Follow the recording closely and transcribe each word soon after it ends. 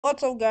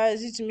What's up,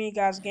 guys? It's me,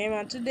 Guys Game,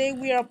 and today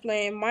we are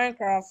playing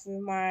Minecraft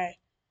with my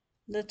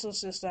little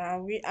sister,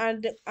 and we're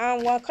kind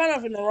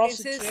of in a rough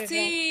This is situation.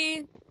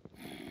 T.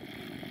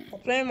 We're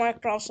playing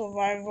Minecraft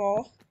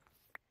Survival,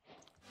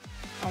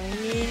 and we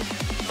need.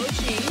 Oh,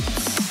 jeez.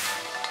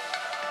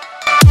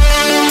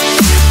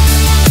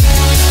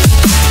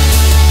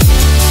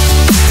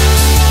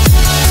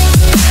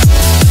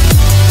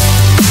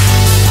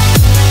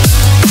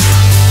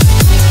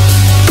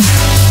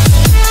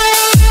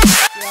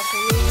 We have to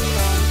really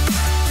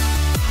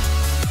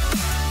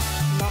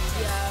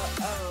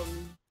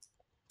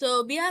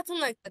So we had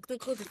some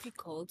technical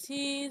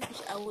difficulties,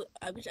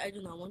 which I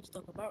do not want to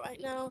talk about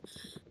right now.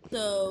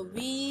 So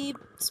we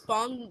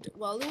spawned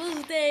while it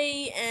was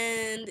day,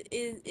 and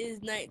it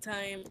is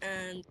nighttime,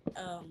 and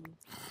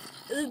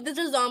there's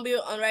a zombie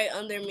right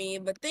under me.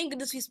 But thank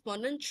goodness we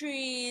spawned in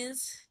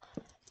trees.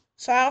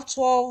 So I have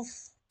 12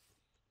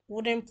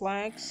 wooden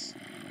planks.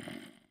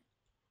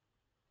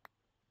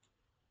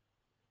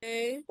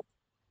 Okay.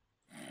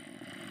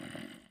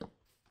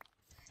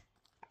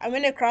 I'm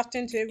in a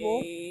crafting table.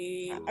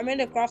 Okay. I'm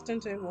in a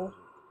crafting table.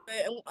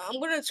 I'm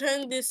gonna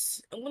turn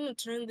this. I'm gonna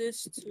turn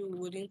this to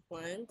wooden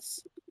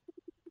planks.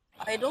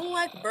 I don't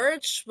like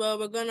birch, but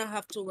we're gonna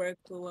have to work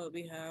with what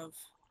we have.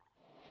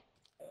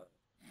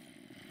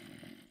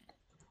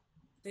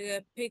 They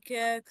got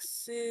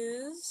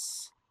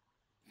pickaxes.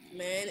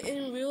 Man,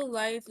 in real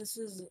life, this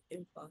is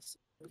impossible.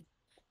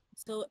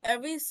 So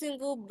every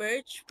single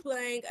birch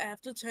plank, I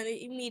have to turn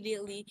it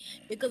immediately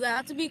because I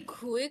have to be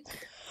quick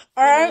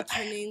when I'm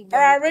turning them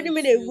I already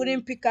made a into.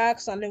 wooden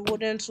pickaxe and a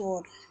wooden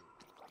sword.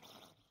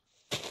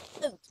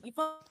 You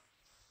fall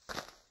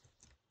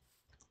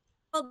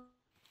down.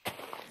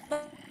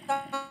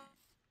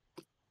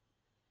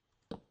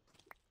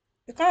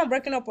 You're kind of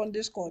breaking up on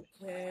Discord.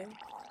 Okay.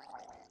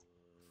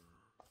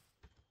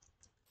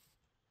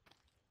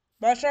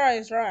 But it's alright,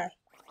 it's alright.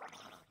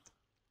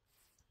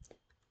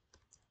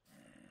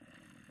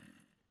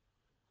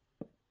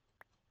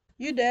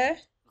 You there?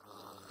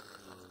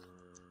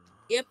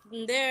 Yep,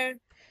 I'm there.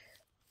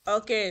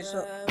 Okay, so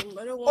I don't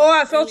want oh,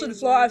 I fell to the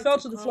floor. I anybody fell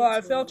to to the come floor.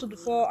 I to fell to the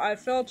me. floor. I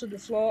fell to the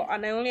floor,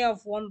 and I only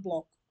have one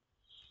block.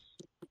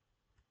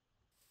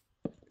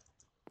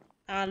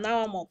 And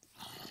now I'm up.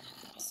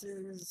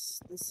 This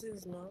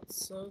is not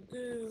so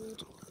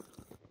good.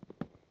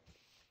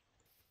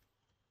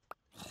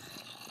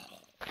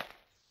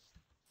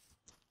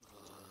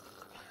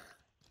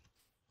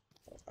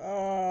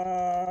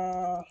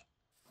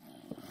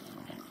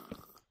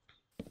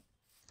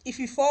 If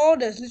you fall,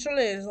 there's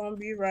literally a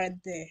zombie right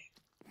there.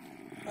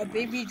 A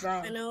baby I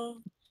drowned.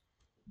 know.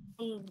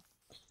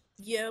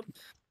 Yep.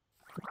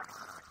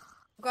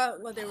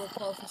 Forgot what they were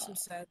called for some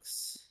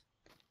sex.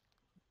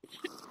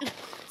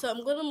 So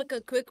I'm gonna make a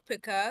quick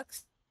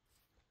pickaxe.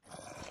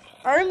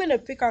 I made a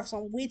pickaxe.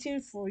 I'm waiting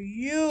for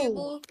you.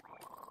 Oh,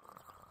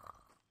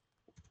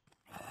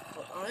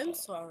 I'm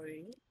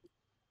sorry.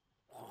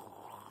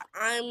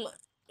 I'm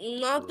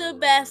not the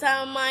best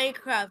at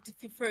Minecraft.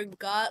 If you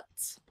forgot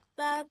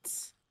that,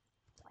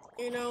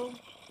 you know.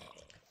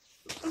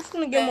 I'm just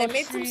gonna get more I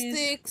made some trees.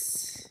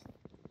 sticks.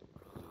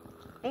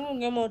 I'm gonna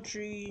get more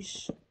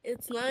trees.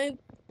 It's not.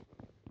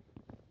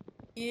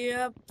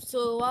 Yep.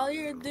 So while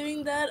you're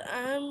doing that,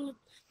 I'm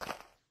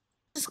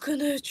just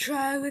gonna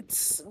try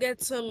with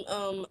get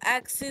some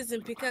axes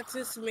and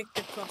pickaxes to make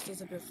the process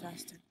a bit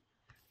faster.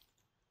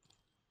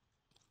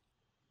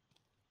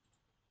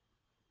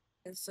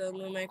 And so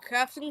with my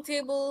crafting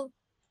table,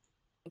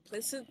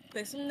 place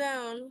them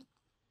down.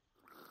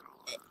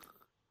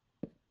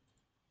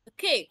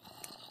 Okay.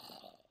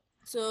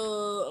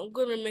 So I'm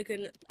gonna make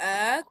an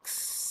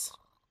axe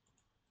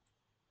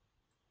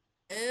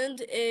and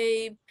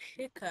a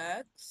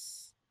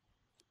pickaxe.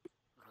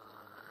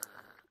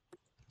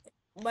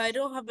 But I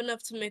don't have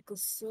enough to make a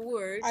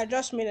sword. I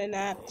just made an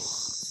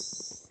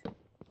axe.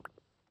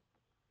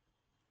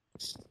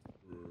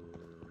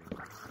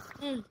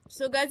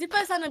 So guys, if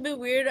I sound a bit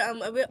weird,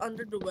 I'm a bit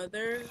under the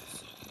weather.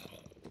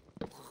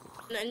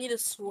 And I need a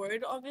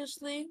sword,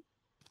 obviously.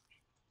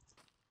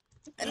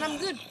 And I'm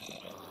good.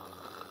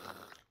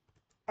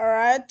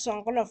 Alright, so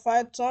I'm gonna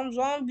fight some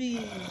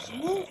zombies.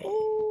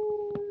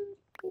 Woohoo!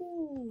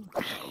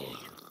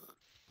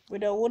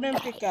 With a wooden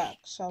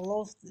pickaxe. I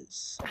love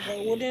this. With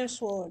a wooden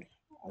sword.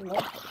 I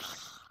love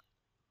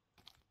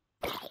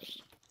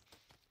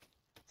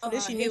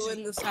this. I hate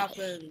when this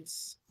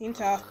happens. You need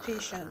to have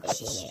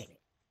patience.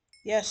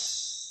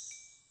 Yes.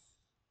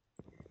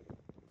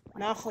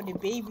 Now for the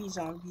baby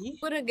zombie.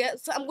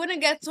 I'm gonna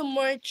get some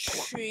more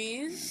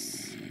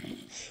trees.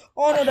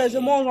 Oh no, there's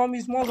more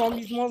zombies, more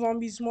zombies, more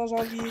zombies, more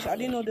zombies. I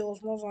didn't know there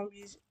was more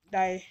zombies.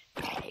 Die.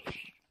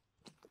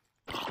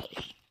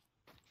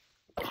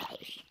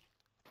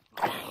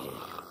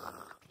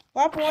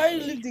 What happened? Why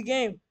did you leave the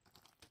game?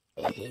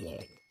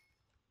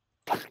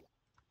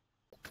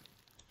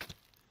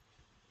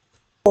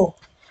 Oh,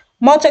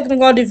 more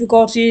technical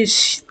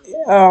difficulties.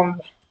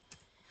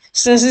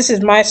 Since this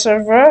is my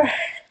server.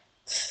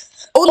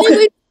 Only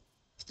Okay.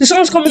 The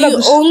sun's coming up.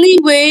 The only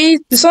way.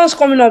 The sun's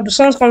coming up. The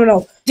sun's coming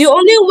up. The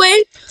only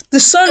way. The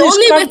sun The is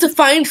only way coming. to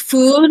find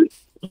food.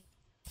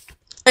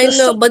 I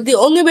know, but the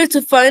only way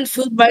to find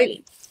food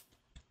right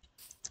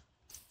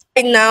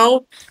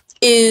now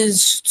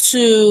is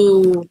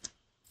to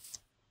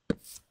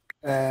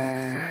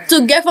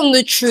get from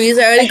the trees.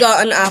 I already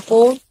got an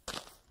apple.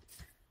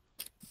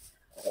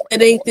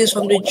 Getting things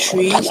from the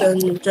trees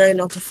and trying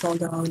not to fall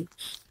down.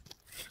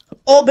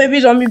 Oh,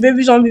 baby zombie,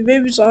 baby zombie,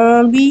 baby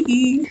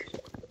zombie.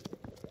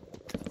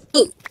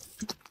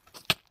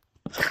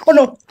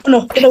 Oh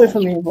no, get away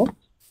from me, bro.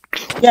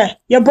 Yeah,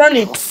 you're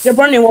burning. You're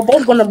burning. We're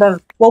both gonna burn.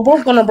 We're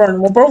both gonna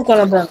burn. We're both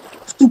gonna burn.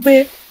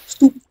 Stupid.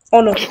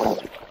 Oh no.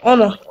 Oh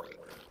no.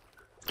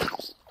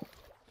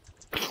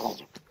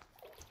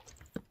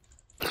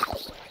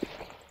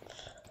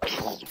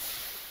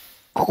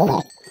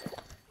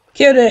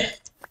 Kill it.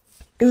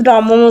 If that,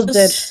 I'm almost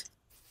dead.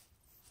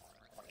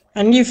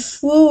 I need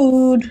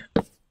food.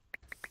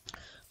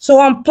 So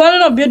I'm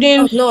planning on building.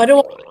 Oh, no, I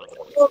don't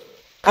want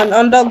an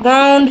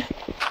underground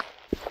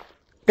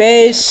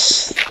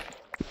base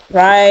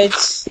right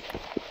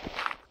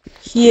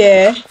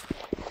here.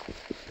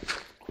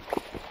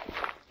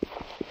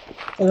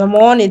 Number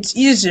one, it's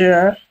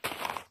easier.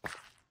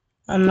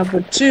 And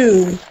number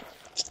two,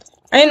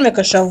 I need to make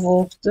a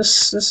shovel.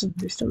 This is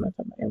just make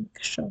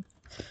a shovel.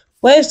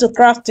 Where's the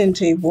crafting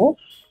table?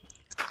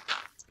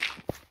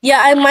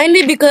 Yeah, I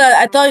minded because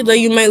I thought that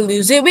you might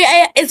lose it. Wait,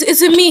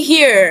 it's me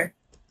here.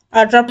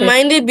 I drop it.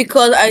 Minded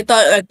because I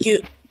thought like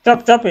you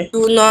drop it.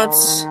 Do not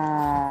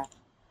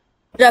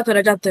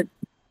I dropped it.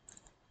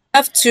 I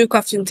have 2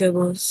 crafting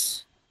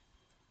tables.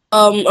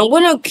 I'm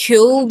gonna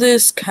kill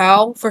this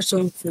cow for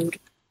some food.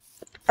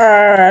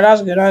 Alright,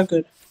 that's good. That's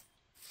good.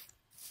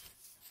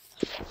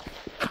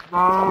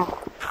 Come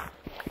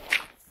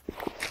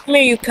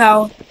here, you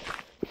cow.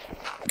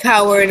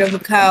 Coward of a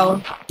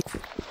cow.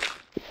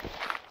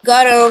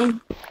 Got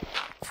him.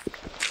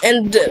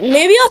 And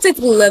maybe I'll take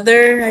the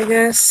leather, I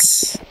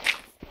guess.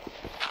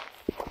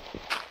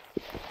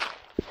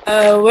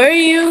 Where are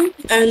you?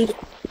 And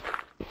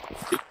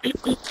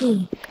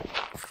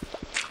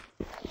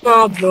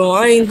nah, bro,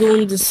 I ain't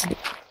doing this.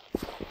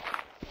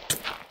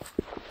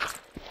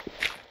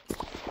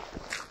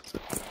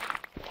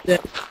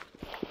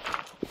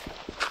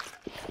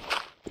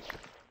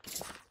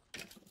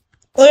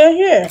 Oh, you're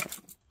here.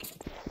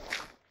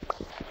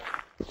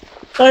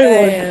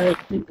 Sorry,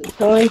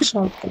 doing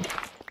something.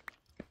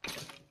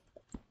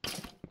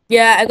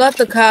 Yeah, I got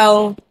the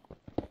cow.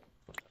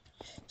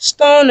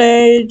 Stone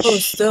Age. Oh,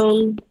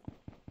 stone.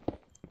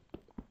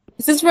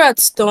 Since we're at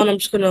stone, I'm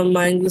just gonna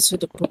mine this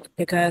with a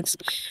pickaxe.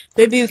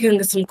 Maybe we can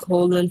get some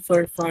coal in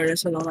for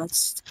furnace and all that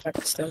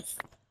stuff.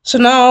 So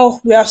now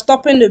we are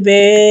stopping the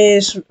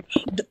base.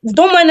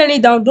 Don't mine any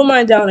down. Don't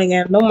mine down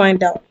again. Don't mine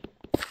down.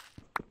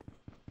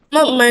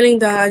 I'm not mining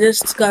down. I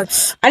just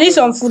got. I need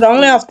some food. I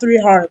only have 3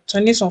 hearts. I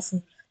need some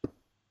food.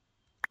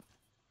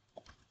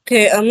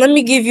 Okay. Let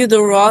me give you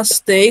the raw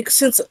steak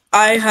since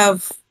I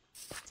have.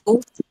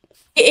 Oh.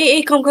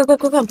 Hey, come.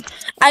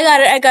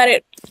 I got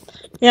it.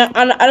 Yeah,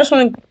 and I just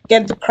want to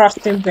get the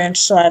crafting bench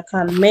so I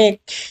can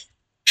make.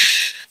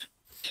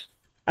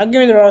 I'll give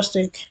me the raw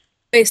steak.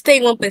 Wait, stay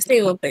in one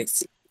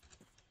place.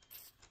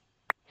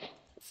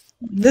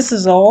 This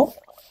is all?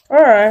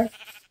 Alright.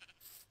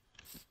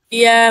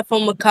 Yeah,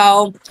 from a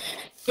cow.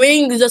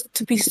 Bringing just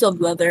 2 pieces of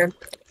leather.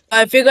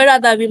 I figured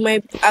out that we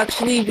might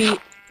actually be.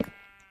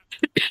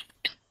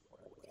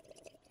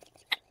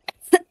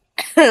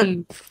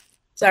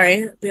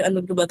 Sorry, we're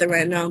under the weather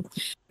right now.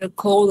 I'm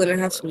cold and I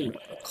have some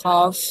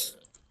cough.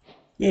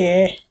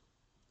 Yeah.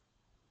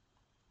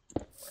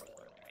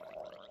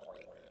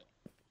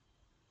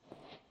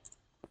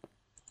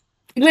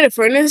 You made a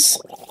furnace?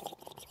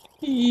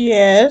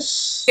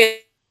 Yes.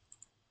 Okay.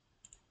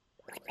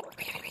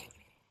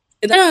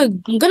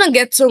 I'm gonna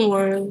get some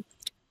more.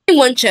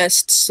 1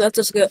 chest. So let's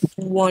just get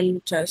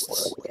 1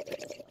 chest.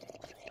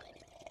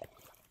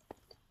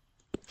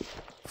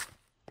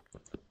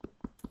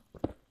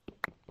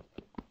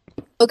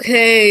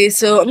 Okay,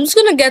 so I'm just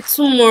gonna get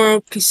some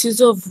more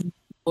pieces of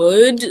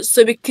wood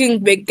so we can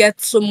get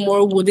some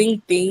more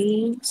wooden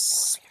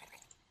things.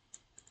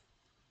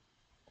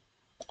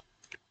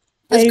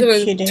 Just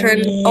gonna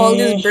turn all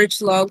these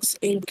birch logs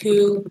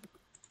into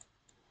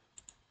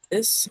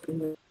this.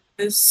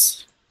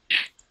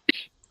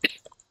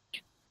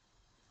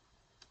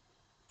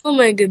 Oh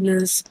my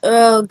goodness.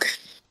 Ugh.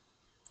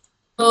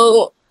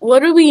 So what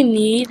do we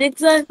need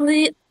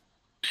exactly?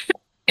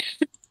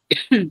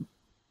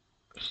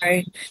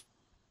 Sorry.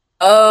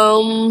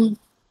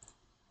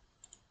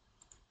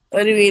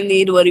 What do we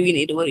need?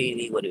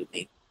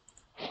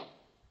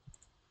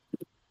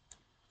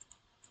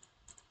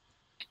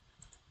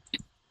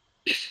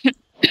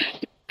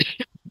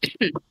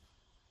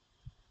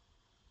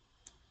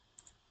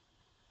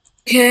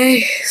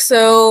 Okay,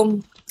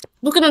 so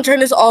we're gonna turn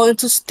this all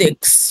into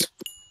sticks.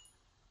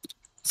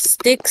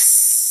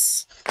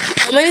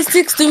 How many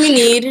sticks do we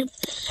need?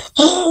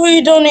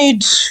 We don't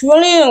need. We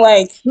only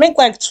like make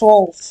like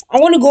 12. I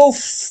want to go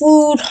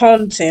food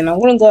hunting. I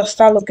want to go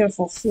start looking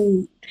for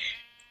food.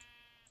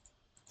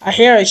 I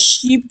hear a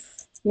sheep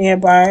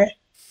nearby.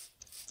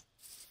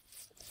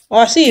 Oh,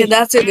 I Okay, see.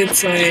 that's a good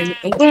sign.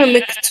 I'm gonna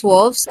make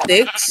 12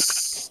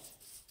 sticks.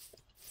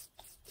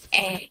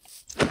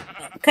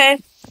 Okay,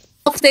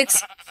 12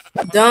 sticks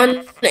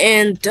done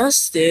and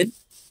dusted.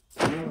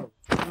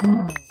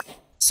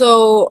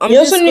 So I'm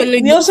just gonna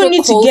We look also for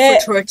need to coal for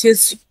get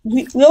torches.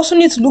 we also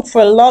need to look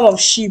for a lot of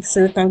sheep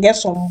so we can get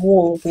some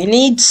wool. We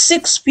need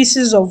 6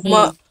 pieces of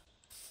wool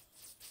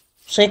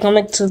so you can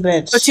make 2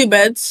 beds. 2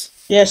 beds.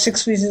 Yeah,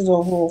 6 pieces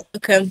of wool.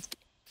 Okay.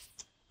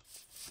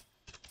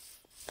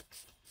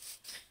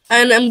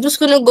 And I'm just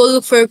gonna go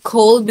look for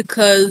coal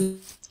because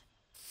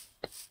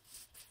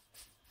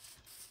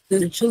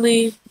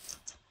eventually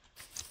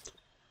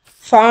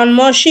Found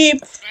more sheep.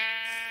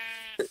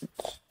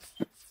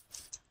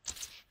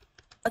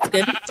 that's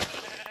good.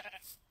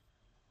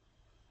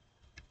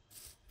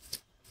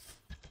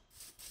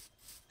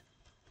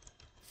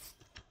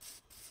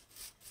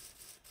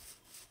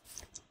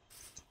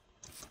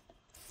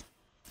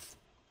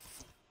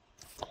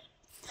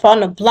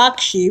 Found a black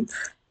sheep,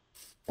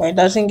 but it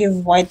doesn't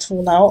give white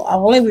wool out.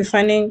 I've only been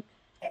finding.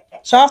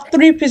 So I have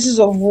 3 pieces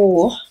of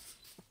wool.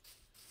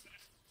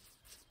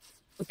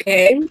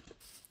 Okay.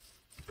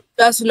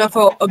 That's enough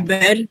for a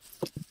bed.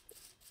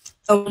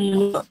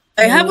 I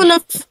have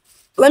enough.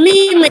 Let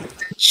me make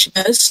a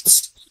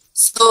chest.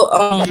 So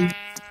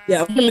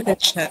yeah, I'm gonna make a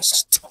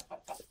chest.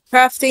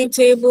 Crafting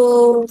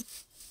table.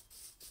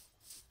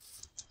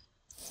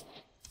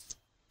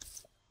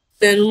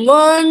 Then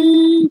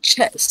 1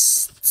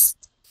 chest.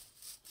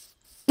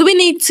 Do we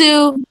need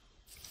to?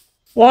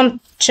 1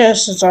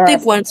 chest is I alright.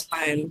 think 1's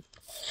fine.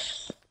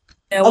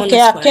 Yeah, 1 Okay,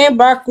 is I fine. came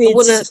back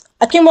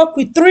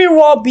with 3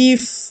 raw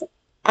beef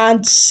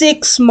and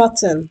 6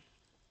 mutton.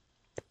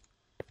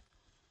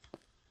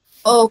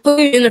 Oh, put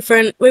it in the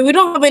front. Wait, we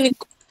don't have any.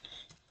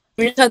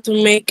 We just have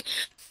to make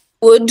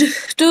wood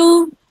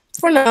do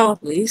for now,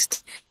 at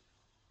least.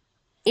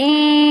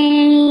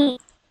 I'm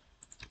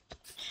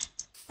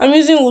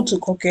using wood to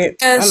cook it.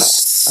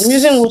 Yes. I'm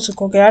using wood to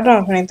cook it. I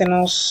don't have anything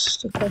else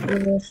to cook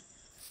it with.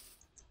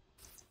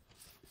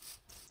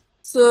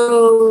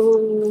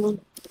 So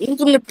I'm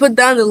gonna put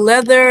down the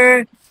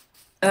leather.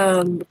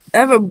 I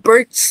have a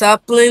birch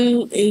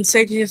sapling in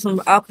search of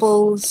some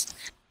apples.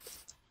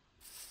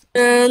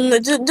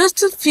 And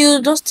just a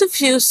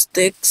few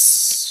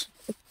sticks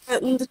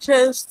in the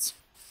chest.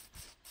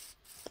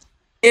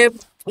 Yep,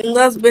 and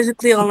that's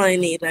basically all I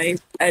need.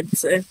 I'd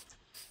say.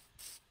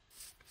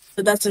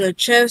 So that's in the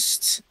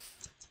chest.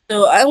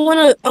 So I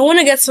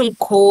wanna get some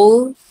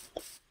coal.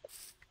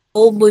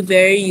 Coal will be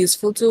very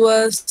useful to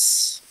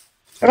us.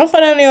 I don't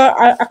find any.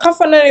 I can't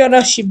find any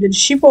other sheep. The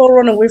sheep all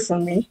run away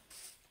from me.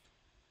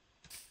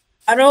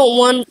 I don't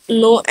want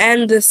no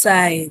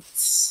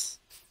andesites.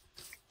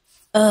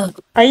 Ugh.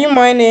 Are you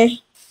mining?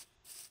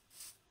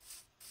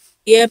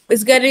 Yep,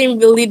 it's getting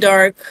really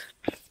dark.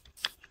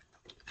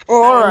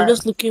 Oh, I'm alright.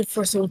 just looking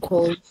for some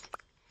coal.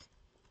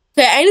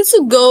 Okay, I need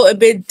to go a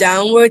bit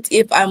downwards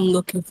if I'm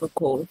looking for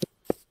coal.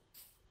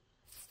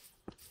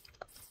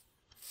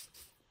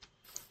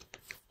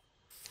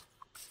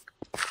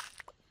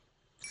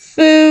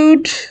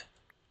 Food.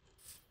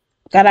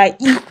 Gotta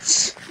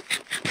eat.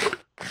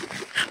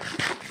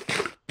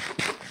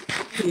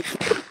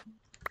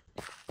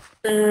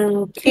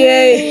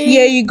 Okay.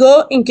 Here you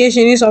go. In case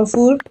you need some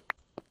food.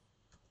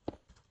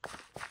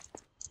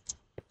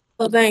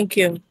 Oh, thank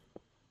you.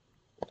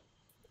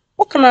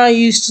 What can I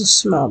use to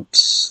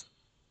smelt?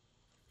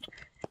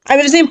 I'm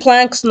using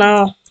planks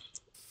now.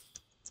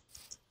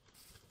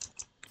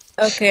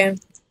 Okay.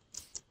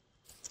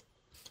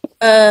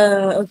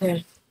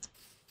 Okay.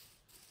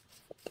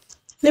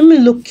 Let me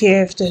look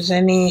here if there's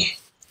any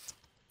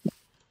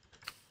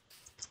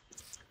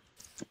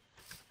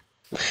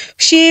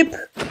sheep.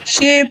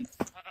 Sheep.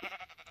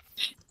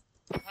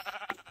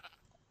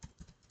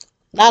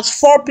 That's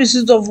 4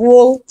 pieces of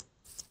wool.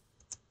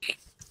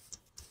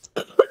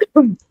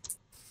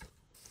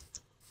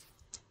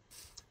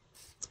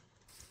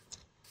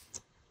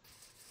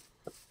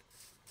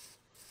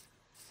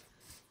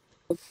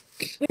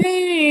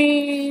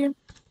 Okay.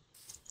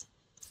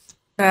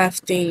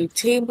 Crafting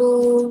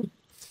table.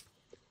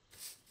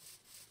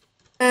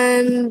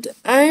 And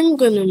I'm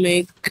gonna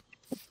make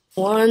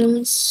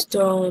 1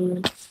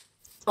 stone.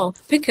 Oh,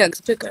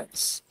 pickaxe.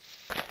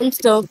 1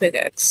 stone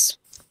pickaxe.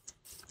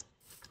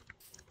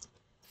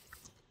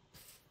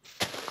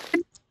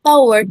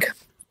 That'll work.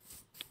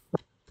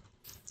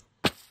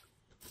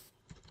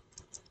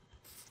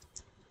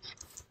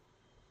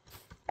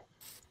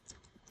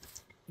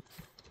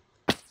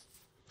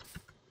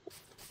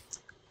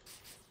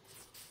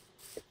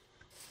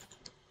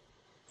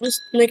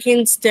 Just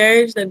making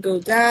stairs that go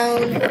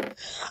down.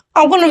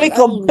 I'm gonna make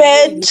a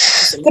bed.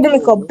 Gonna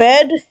make a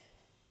bed.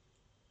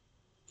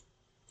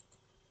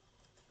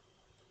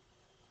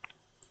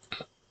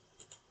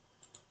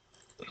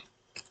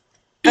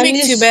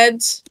 Make 2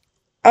 beds.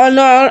 Oh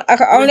no,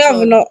 I only Which have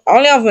one? enough. I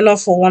only have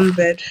enough for one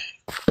bed,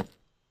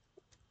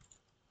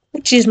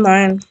 which is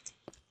mine.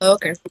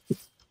 Okay.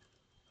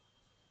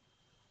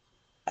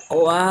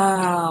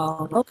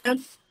 Wow. Okay.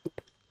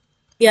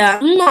 Yeah,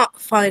 I'm not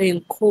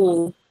finding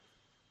cool.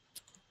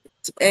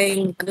 It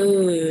ain't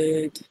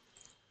good.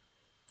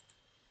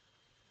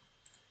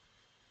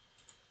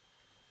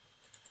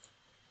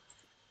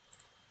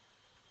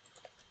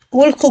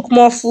 We'll cook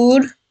more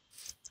food.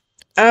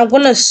 I'm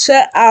gonna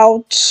set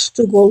out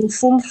to go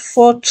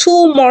for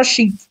two more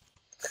sheep,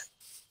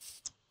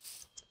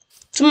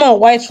 two more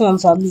white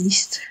ones at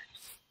least.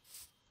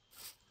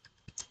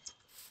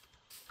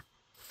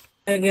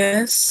 I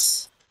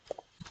guess.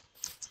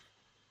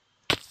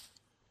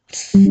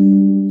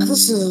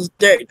 This is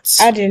dirt.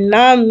 I did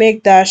not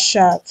make that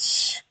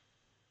shot.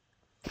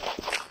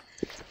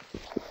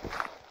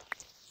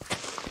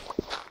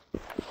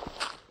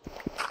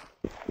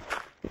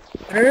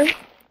 Water.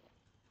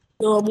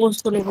 So I'm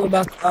just gonna go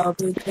back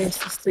up in case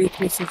the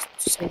sleep is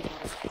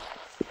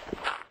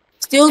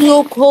still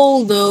no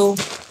coal though.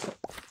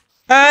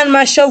 And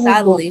my shovel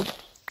broke. Sadly.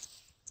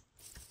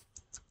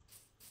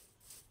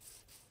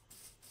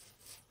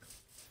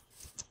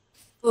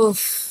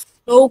 Oof.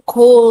 No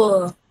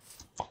coal.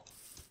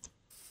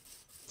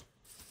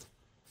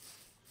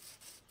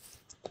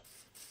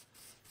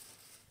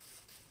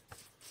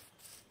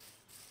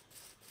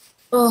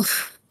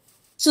 Oof.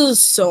 This is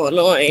so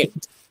annoying.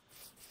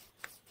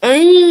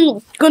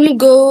 I'm gonna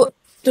go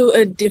to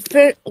a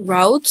different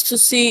route to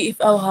see if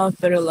I'll have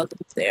better luck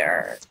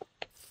there.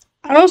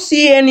 I don't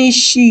see any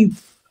sheep.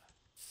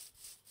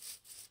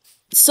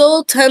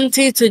 So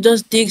tempted to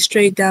just dig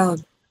straight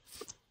down.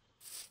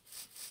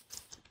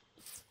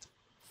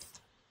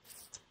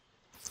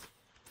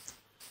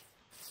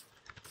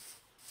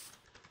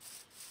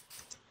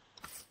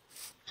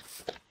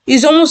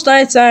 It's almost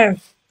night time.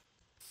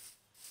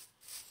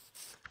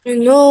 I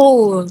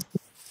know.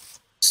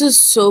 This is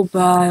so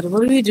bad.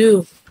 What do we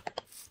do?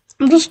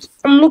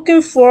 I'm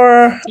looking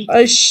for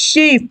a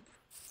sheep.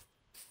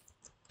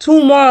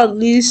 Two more at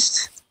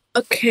least.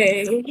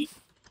 Okay.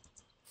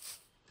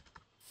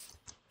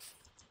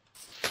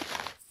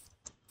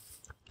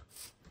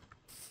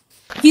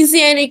 If you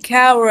see any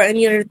cow or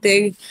any other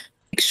thing,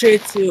 make sure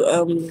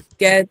to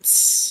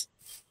get.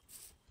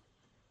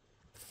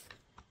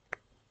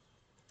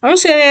 I don't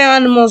see any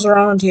animals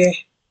around here.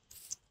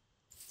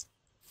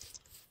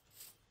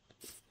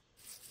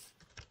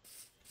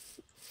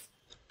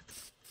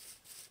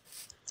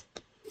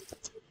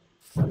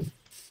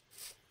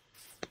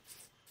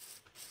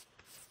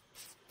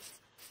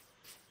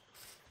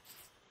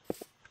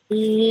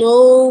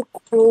 No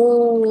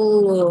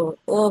cool.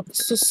 Oh,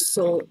 this is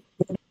so.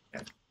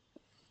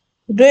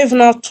 We don't even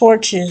have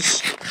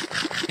torches.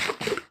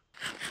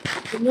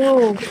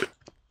 No.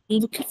 I'm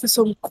looking for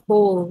some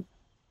coal.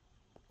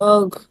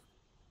 Ugh.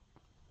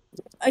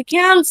 I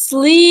can't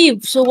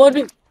sleep. So what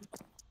do.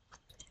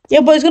 Yeah,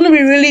 but it's gonna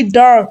be really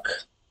dark.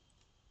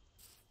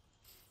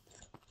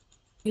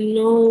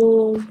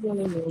 No.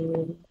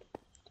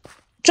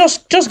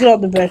 Just get out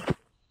the bed.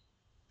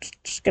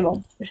 Just get out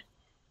the bed.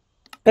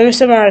 Let me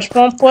set my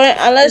respawn point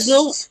and There's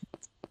no.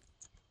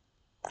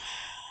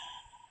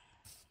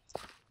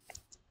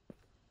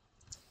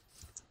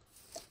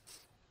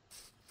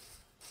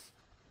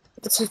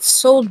 let's. It's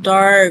so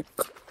dark.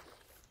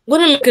 I'm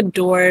gonna make a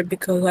door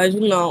because I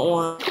do not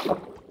want.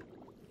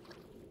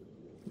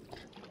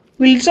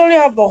 We literally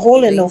have a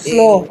hole in the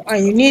floor,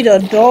 and you need a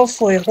door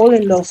for a hole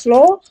in the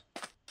floor.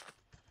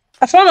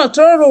 I found a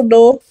turtle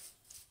though.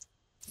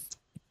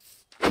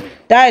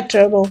 Die,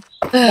 turtle.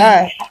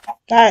 Die.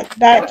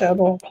 Die,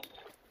 turtle.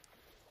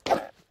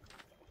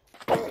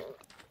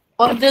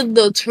 What did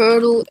the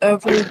turtle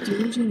ever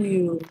do to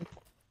you?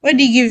 What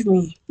did he give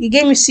me? He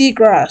gave me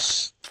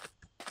seagrass.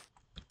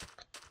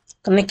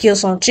 Gonna kill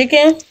some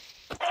chicken.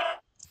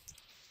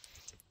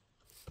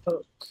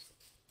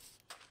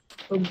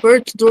 A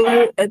birch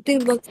door. I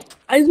think that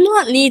I do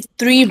not need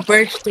 3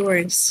 birch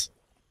doors.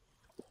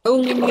 I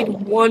only need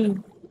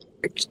 1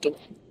 birch door.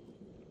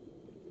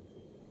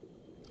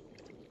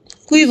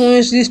 Who even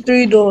wins these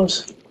 3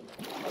 doors?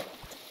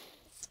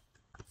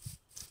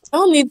 I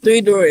don't need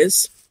 3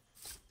 doors.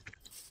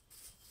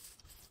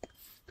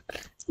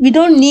 We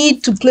don't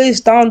need to place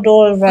down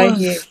doors right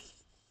here.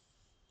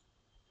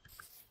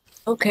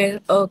 Okay.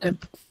 Whatever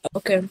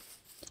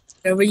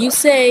you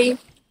say.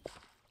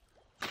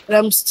 But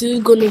I'm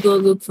still gonna go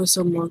look for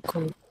some more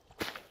coal.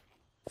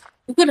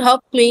 You could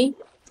help me,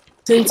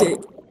 since it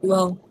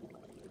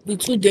be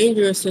too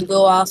dangerous to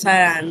go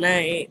outside at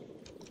night.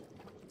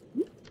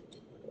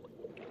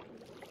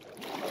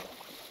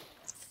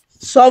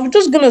 So I'm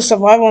just gonna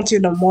survive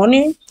until the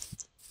morning.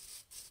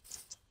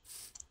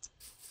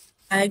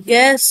 I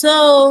guess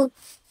so.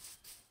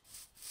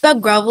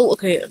 That gravel.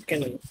 Okay.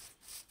 No.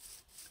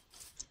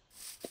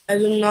 I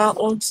do not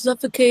want to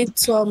suffocate,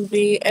 so I'm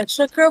being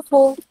extra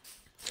careful.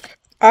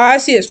 I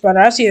see a spider.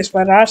 I see a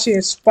spider. I see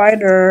a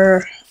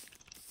spider.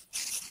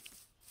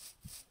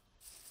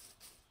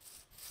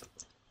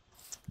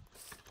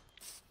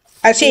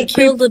 I see a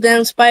Kill the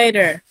damn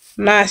spider.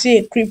 Now I see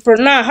a creeper.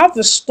 Now I have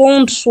a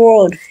stone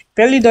sword.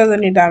 Barely does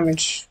any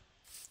damage.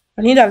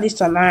 I need at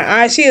least a 9.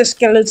 I see a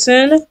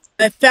skeleton.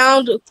 I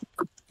found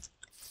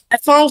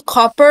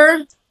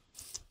copper.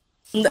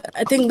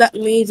 I think that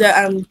means that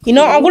I'm You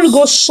know, I'm gonna go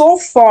close. so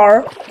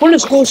far. I'm gonna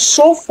go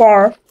so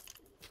far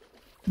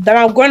that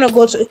I'm gonna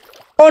go to.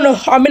 Oh no,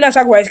 I'm being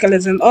attacked by a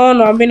skeleton. Oh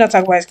no, I'm being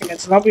attacked by a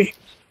skeleton. I'll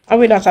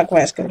be attacked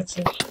by a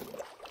skeleton.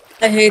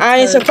 I hate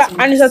And it's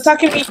skeletons.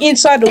 attacking me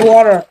inside the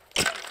water.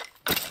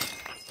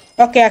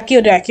 Okay, I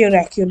killed it. I killed it.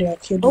 I killed it. I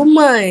killed Oh it.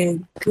 my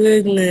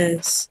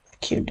goodness. I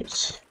killed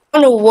it.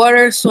 On a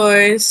water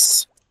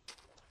source.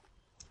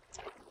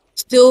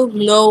 Still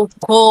no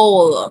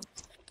coal.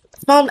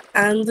 Found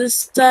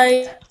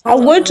andesite. I'm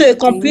Found a going lot to a of things.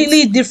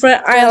 completely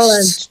different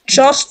island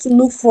just to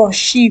look for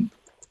sheep.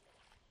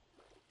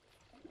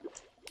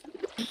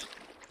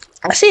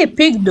 I see a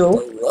pig though.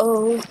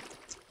 Hello.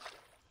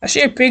 I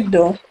see a pig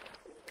though.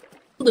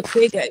 The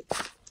pig.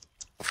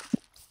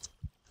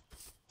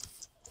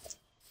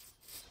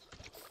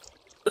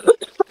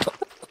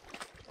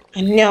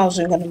 I knew I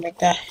wasn't gonna make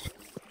that.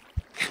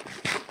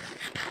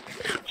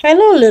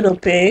 Hello, little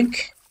pig.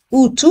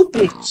 Ooh, 2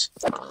 pigs.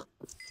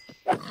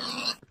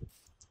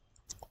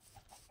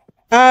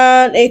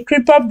 And a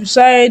creeper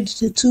beside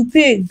the 2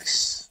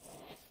 pigs.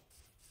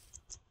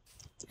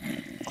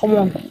 Come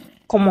on.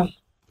 Come on.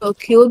 So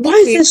kill the Why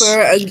is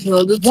creeper this? and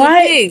kill the two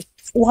Why? pigs.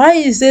 Why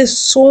is there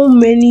so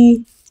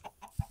many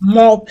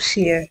mobs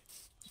here?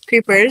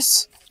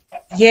 Creepers.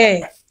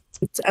 Yeah.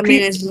 I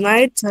mean, it's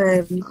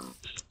nighttime.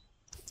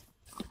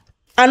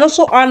 And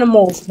also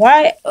animals.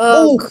 Why?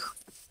 Oh,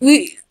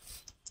 We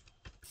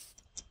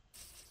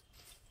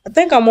I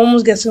think I'm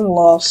almost getting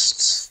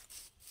lost.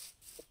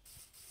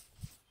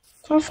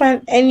 Can't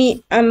find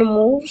any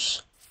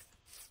animals.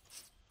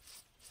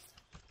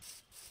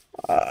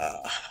 I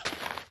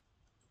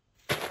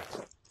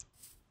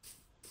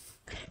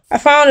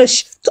found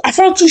I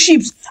found 2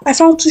 sheep. I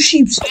found 2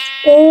 sheep.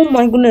 Oh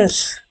my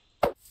goodness.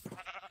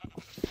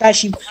 That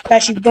sheep,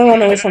 don't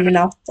run away from me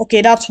now.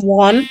 Okay, that's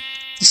 1.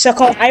 The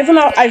second, I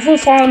even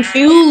found. are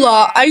you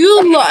lost? Are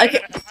you lost?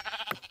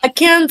 I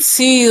can't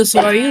see you.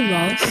 So are you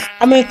lost?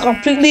 I'm in a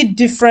completely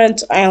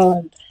different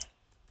island.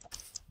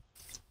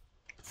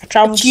 I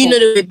traveled But you know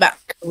the way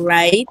back,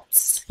 right?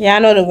 Yeah, I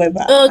know the way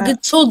back.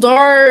 It's so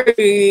dark.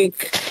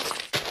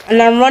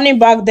 And I'm running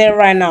back there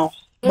right now.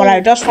 But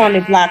I just found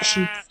a black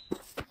sheep.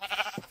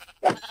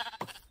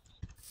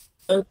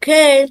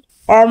 Okay.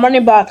 Or I'm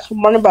running back.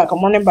 I'm running back.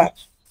 I'm running back.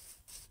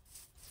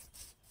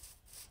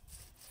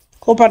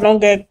 Hope I don't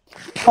get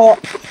caught.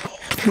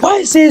 Why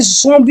is there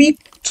zombie?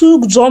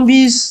 2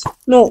 zombies?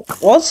 No,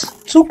 what?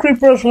 2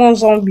 creepers, 1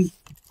 zombie.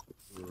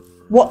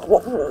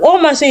 What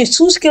am I saying?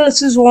 2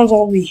 skeletons, 1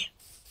 zombie.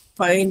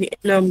 Find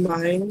in a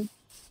mine.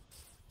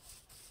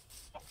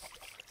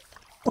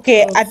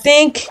 Okay, I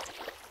think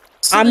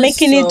I'm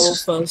making it. So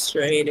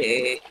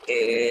frustrating.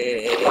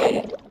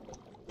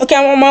 Okay,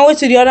 I'm on my way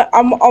to the other.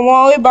 I'm on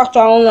my way back to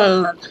our own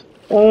island.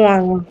 Oh my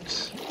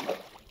goodness.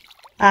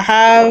 I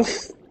have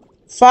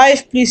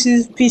 5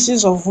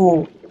 pieces of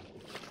wool.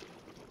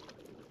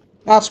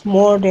 That's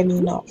more than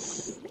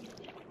enough.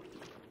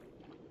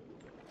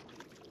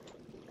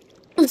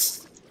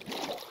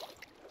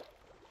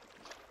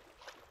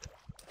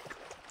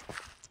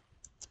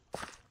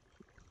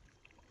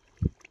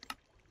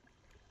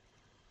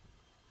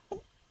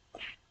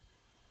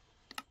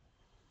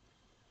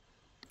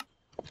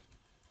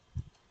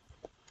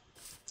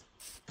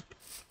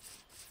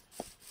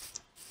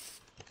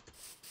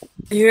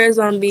 Here's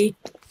a zombie.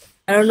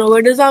 I don't know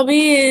where the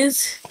zombie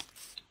is.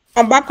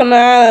 I'm back on the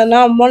island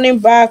now. I'm running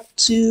back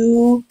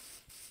to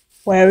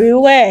where we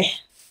were.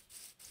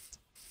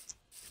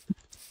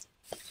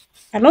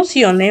 I don't see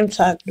your name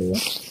tag though.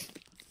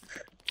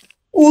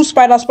 Ooh,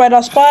 spider,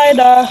 spider,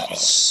 spider.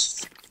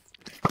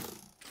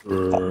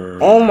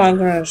 Oh my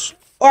gosh.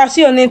 Oh, I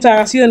see your name tag.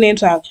 I see your name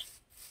tag.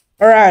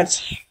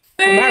 Alright.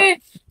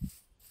 I'm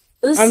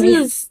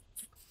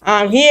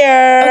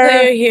here.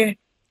 Okay, you're here.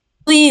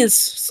 Please,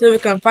 so we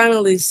can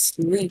finally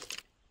sleep.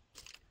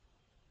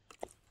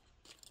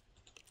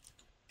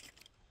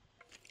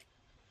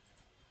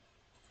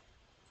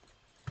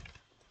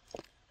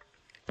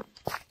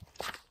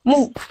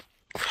 Move.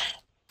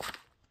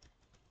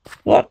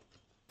 What?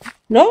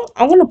 No,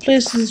 I'm gonna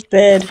place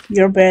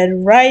your bed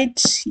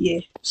right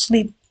here.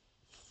 Sleep.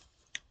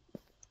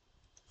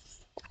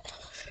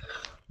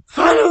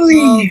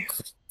 Finally!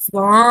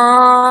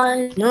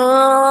 Finally!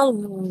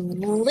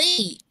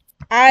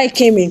 I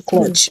came in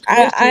clutch.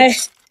 I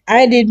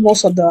did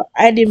most of the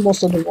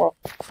work.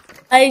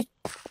 I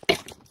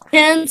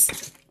can't.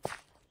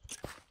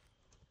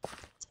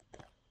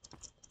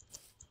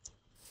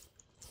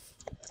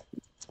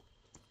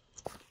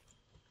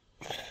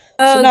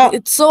 So now,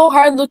 It's so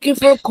hard looking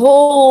for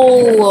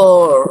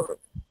coal.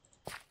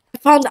 I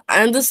found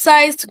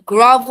andesite,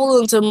 gravel,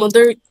 and some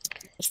other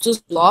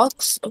just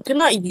blocks. I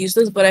cannot use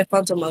this, but I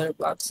found some other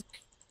blocks.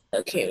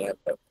 Okay,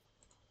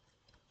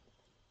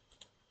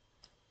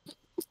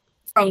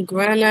 from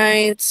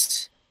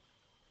granite,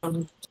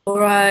 from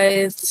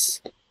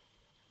chlorides.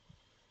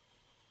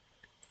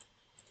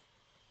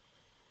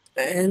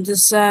 And the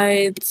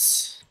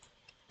sides.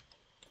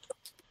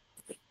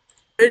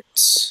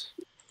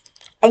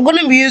 I'm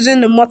gonna be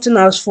using the mutton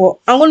as 4.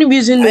 I'm gonna be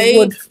using the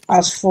wood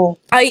as 4.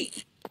 I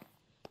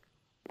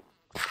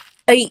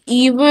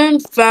even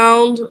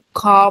found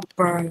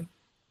copper.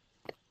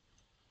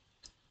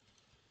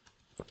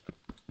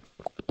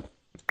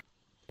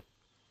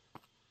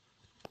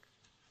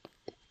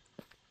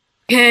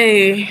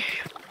 Okay.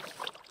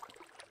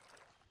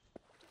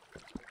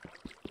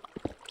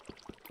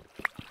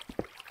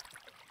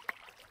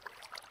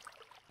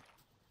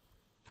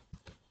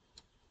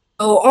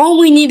 Oh, all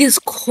we need is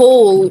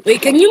coal.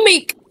 Wait, can you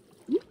make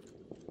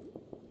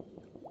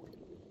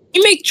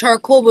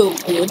charcoal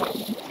with wood?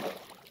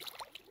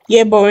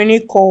 Yeah, but we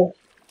need coal.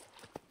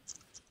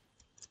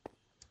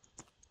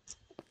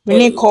 We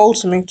need coal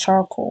to make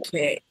charcoal.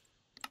 Okay.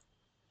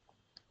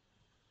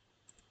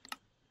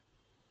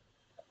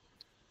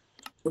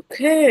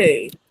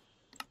 Okay.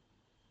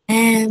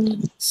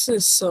 And this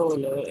is so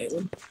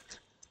annoying.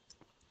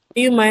 Are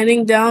you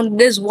mining down?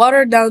 There's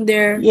water down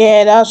there.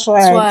 Yeah, that's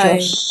why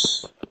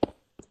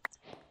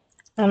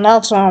and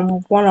that's why I'm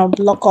gonna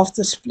block off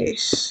this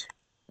place.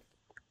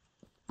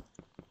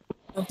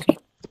 Okay.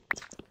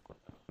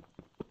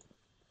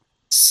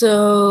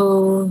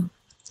 So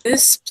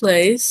this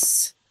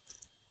place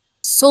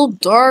so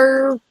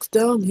dark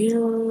down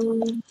here.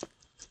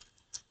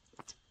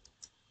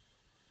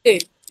 Okay.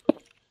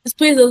 This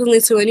place doesn't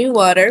lead to any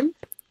water.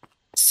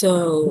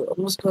 So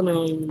I'm just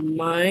gonna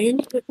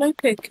mine with my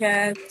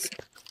pickaxe.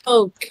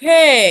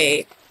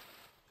 Okay.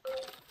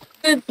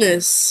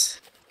 Goodness.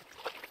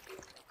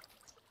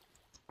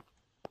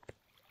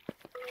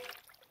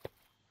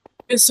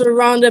 You're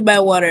surrounded by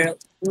water,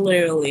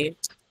 literally.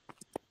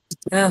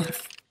 Ugh.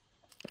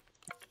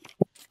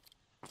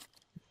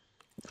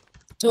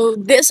 So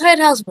this side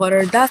has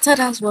water, that side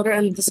has water,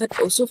 and this side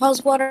also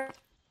has water.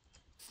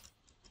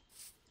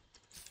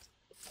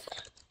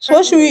 So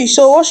what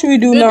should we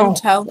do now?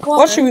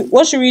 What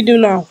should we do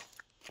now?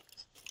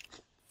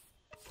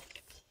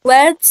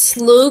 Let's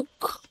look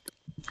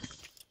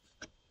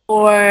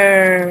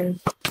for.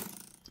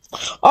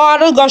 Oh, I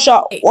just got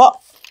shot. What?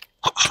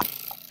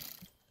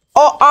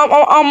 Oh,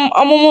 I'm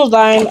almost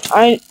dying.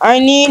 I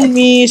need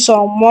me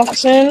some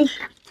mutton.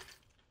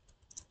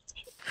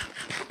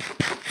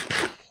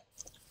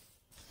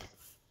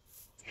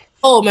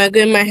 Oh my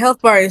god, my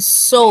health bar is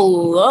so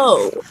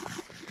low.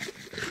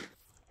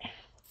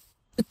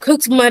 The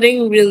cooked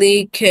mutton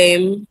really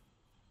came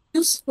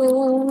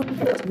useful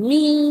to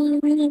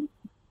me.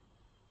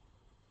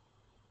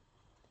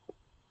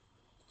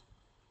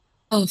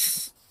 Oh,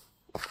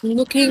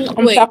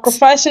 I'm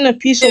sacrificing a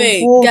piece of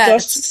wool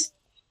just.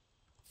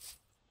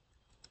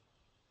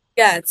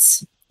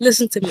 Guys,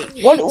 listen to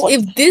me. What?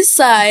 If this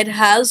side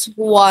has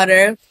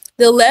water,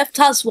 the left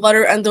has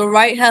water, and the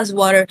right has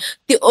water,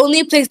 the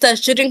only place that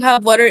shouldn't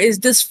have water is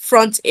this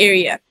front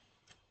area.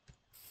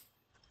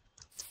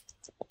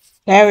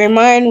 Never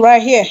mind,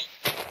 right here.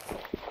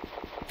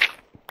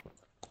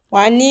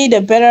 Well, I need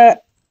a better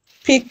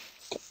pick.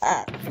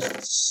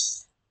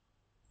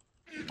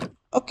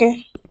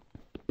 Okay.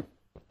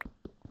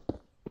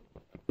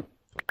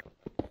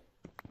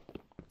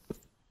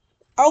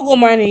 I'll go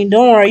mining.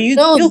 Don't worry.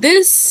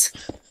 This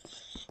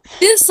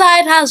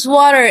side has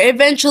water.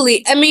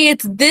 Eventually, I mean,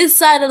 it's this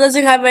side that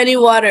doesn't have any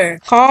water.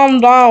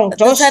 Calm down.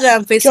 The side that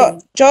I'm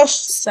facing.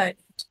 Just side.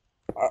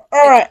 All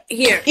right.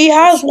 Here. He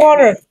has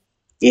water.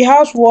 He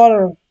has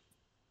water.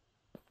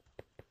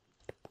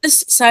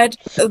 This side.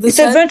 It's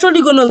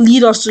eventually gonna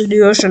lead us to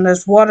the ocean.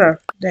 There's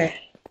water there.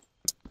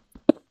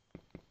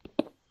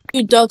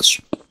 You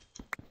ducks.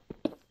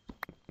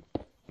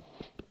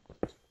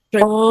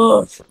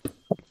 Oh.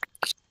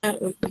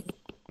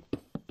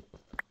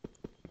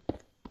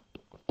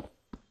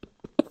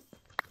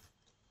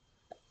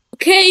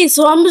 Okay,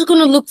 so I'm just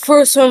gonna look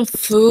for some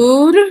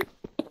food.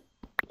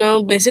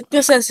 No, basic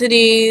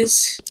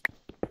necessities.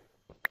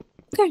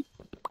 Okay.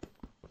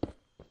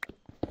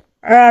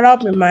 Alright, I'll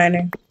be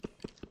mining.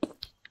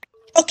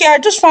 Okay, I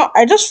just found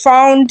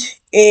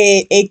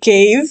a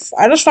cave.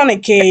 I just found a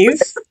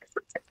cave.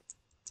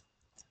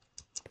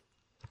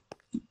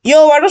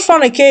 Yo, I just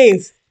found a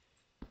cave.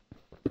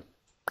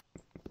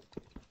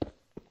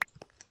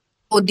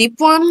 Oh, deep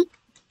one?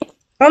 I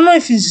don't know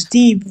if it's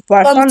deep,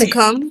 but I found it.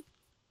 Come.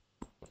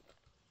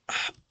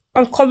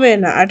 I'm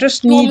coming. I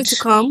just need. You want me to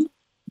come?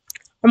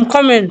 I'm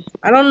coming.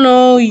 I don't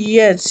know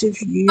yet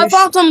if you. I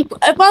found some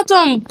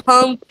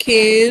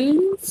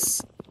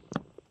pumpkins.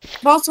 I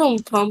found some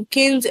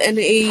pumpkins and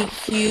a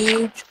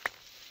huge.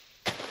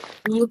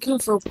 I'm looking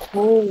for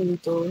coal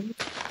though.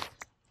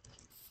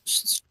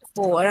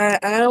 Coal. I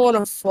don't want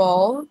to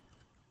fall.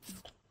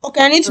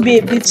 Okay, I need to be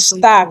a bit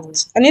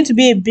stacked. I need to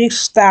be a bit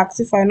stacked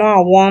if I know I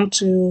want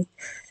to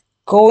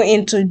go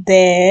into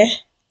there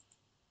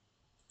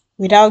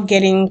without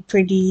getting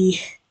pretty.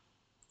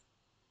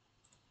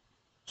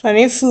 So I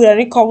need food, I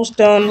need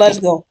cobblestone, let's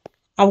go.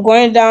 I'm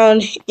going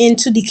down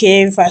into the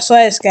cave. I saw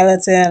a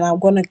skeleton, I'm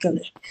gonna kill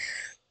it.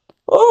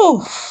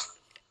 Oh,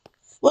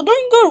 we're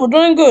doing good, we're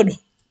doing good.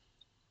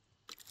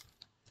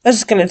 That's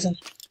a skeleton.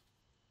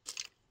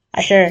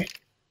 I hear it.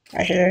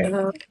 I hear it.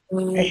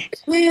 Okay.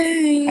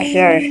 I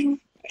hear it.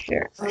 I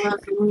hear it.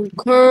 I'm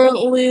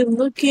currently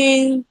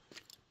looking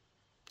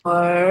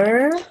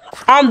for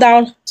I'm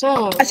down.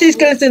 some. I see the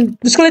skeleton.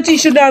 The skeleton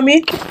shoot down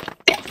me.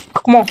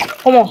 Come on.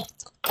 Come on.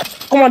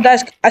 Come on,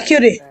 guys. I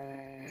killed it.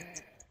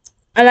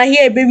 And I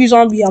hear a baby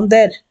zombie. I'm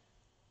dead.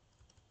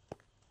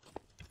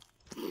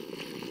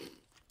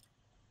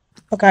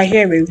 Okay, I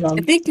hear a baby I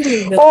zombie. think you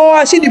need Oh,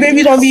 I see the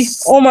baby zombie.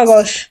 Oh my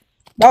gosh.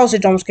 That was a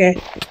jump scare.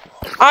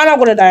 I'm not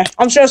gonna die.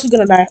 I'm seriously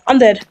gonna die. I'm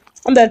dead.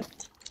 I'm dead.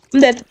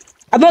 I'm dead.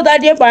 I've not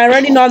died yet, but I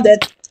already know I'm dead.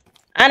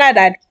 And I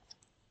died.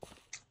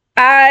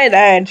 I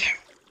died.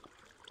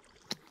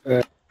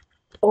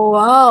 Oh,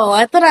 wow,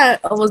 I thought I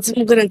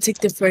wasn't gonna take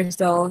the first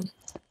down.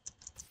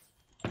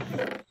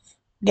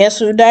 Guess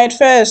who died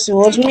first? It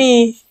was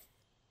me.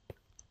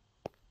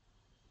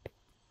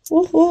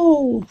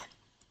 Woohoo.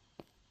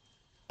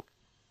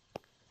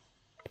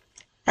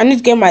 I need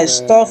to get my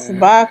stuff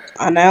back,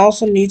 and I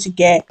also need to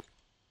get.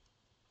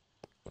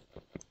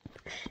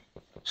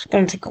 It's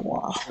gonna take a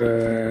while.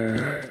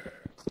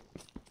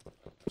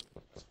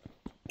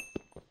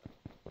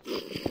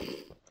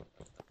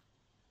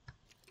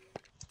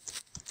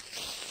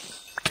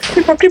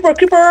 Creeper, creeper,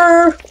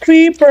 creeper,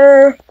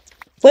 creeper.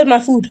 Where's my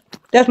food?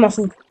 There's my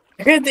food.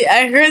 I heard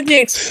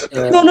the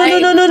No, no, no,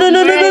 no, no, no,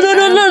 no, no, no, no,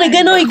 no, no,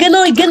 again, no, again,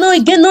 no, again, no,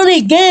 again, no,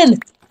 again.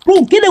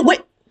 Bro, get away.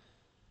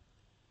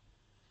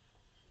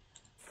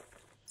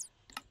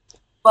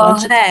 Well,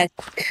 heck.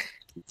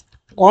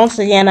 Once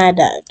again, I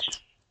died.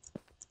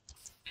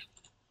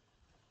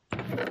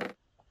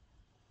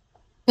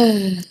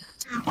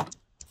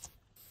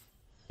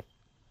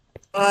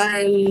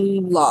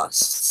 I'm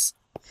lost.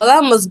 Well,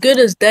 I'm as good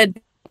as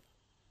dead.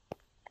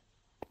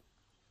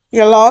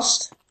 You're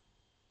lost.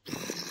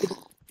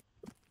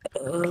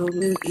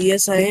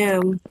 Yes, I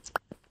am.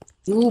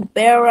 You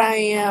bear I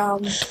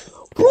am.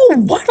 Bro,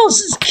 why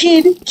does this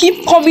kid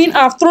keep coming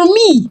after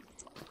me?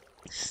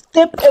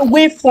 Step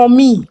away from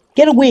me.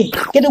 Get away.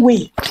 Get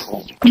away.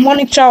 Good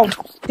morning, child.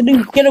 Get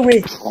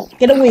away.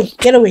 Get away.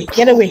 Get away.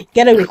 Get away.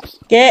 Get away.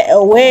 Get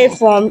away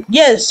from.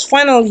 Yes,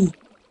 finally.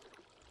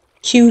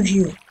 Killed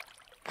you.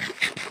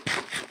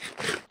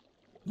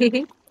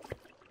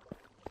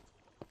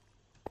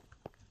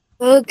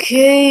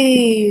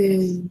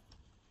 Okay.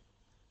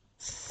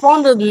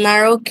 Found a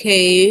narrow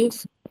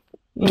cave.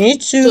 Me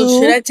too. So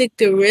should I take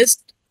the risk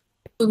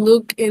to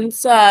look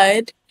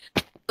inside?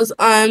 Because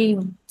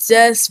I'm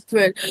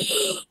desperate.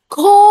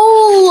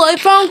 Coal! I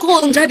found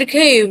coal inside the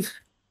cave.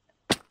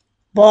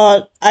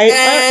 But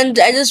And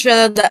I just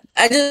realized that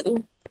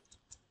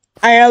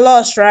I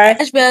lost, right? I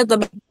just realized that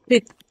my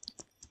pick.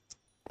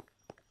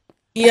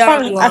 Yeah,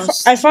 I'm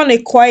lost. I found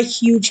a quite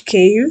huge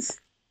cave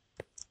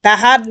that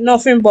had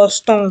nothing but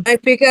stone. My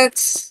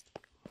pickaxe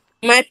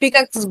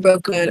is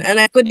broken, and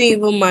I couldn't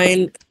even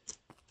mine.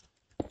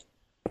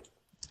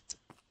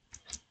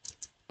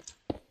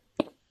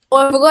 Oh,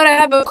 I forgot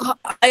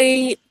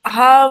I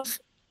have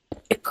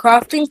a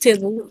crafting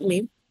table with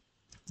me.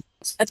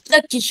 I feel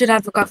like you should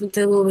have a crafting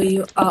table with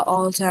you at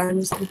all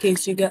times in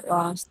case you get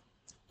lost.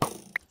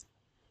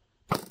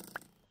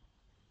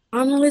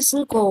 I'm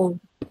listening cold.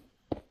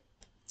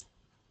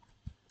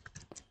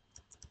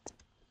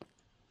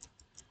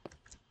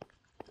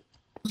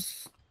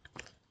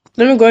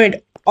 Let me go in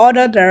the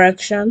other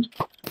direction.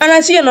 And I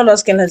see another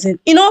skeleton.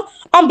 You know,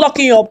 I'm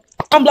blocking you up.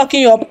 I'm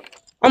blocking you up.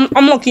 I'm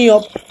locking you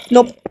up.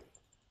 Nope.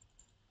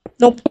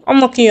 Nope. I'm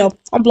locking you up.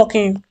 I'm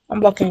blocking you. I'm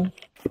blocking you.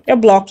 You're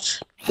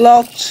blocked.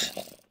 Blocked.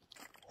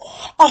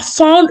 I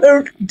found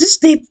this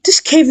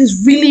cave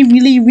is really,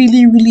 really,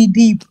 really, really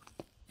deep.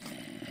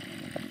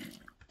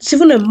 It's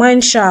even a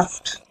mine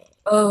shaft.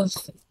 Oh,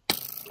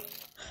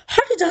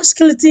 How did that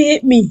skeleton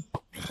hit me?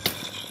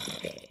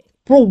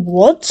 Bro,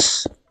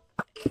 what?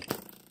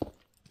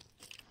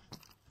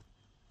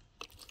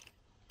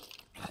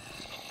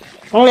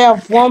 I only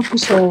have one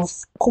piece of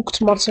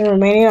cooked mutton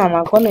remaining and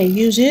I'm gonna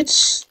use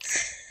it.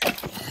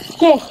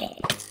 Come on.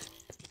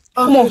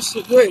 Come on.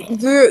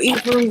 we're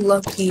even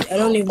lucky. I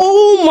don't even.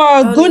 Oh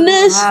my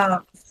goodness!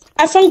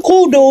 I found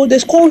coal though.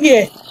 There's coal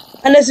here,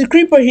 and there's a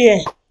creeper here.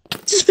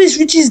 This place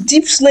reaches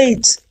deep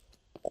slate.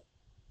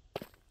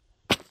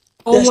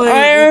 There's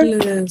iron.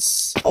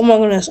 Goodness. Oh my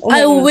goodness! Oh my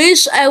I goodness.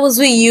 wish I was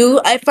with you.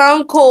 I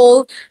found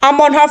coal. I'm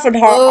on half a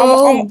heart.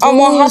 Oh, I'm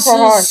on half a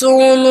heart. So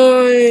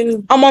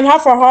annoying. I'm on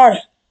half a heart.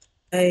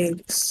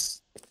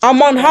 Thanks.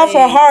 I'm on half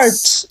a heart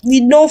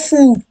with no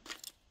food.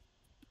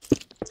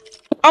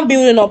 I'm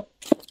building up.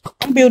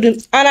 I'm building,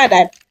 and I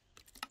died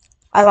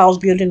as I was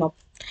building up.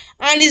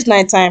 And it's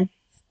nighttime.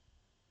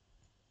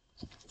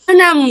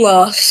 And I'm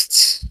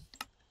lost.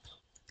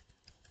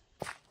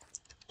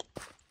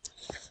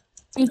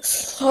 I'm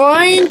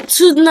trying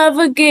to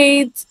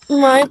navigate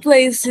my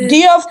places. Do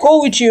you have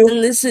coal with you?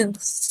 And this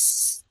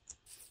is...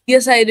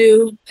 Yes, I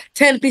do.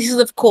 10 pieces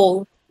of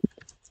coal.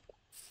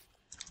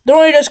 Don't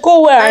worry, there's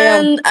coal where I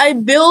am. And I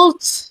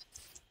built...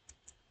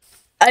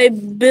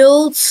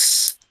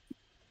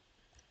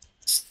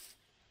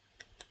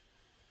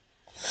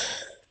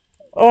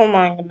 Oh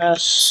my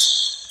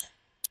goodness.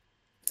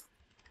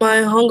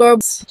 my hunger.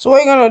 So what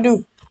are you gonna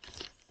do?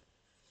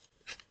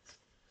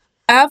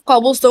 I have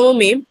cobblestone with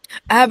me.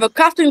 I have a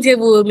crafting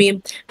table with me,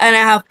 and I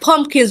have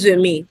pumpkins with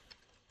me.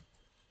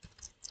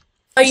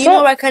 But you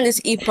know, I can't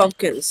just eat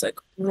pumpkins like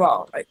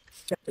raw. I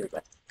can't do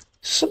that.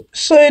 So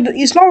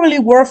it's not really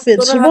worth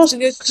it. So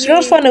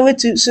just find a way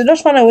to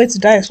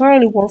die. It's not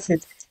really worth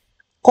it.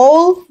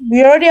 Coal,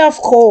 we already have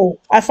coal.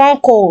 I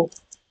found coal.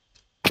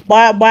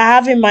 But I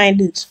haven't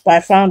mined it, but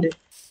I found it.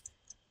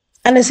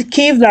 And it's a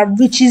cave that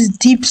reaches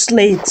deep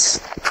slates.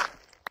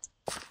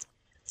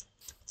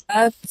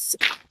 That's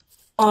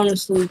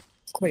honestly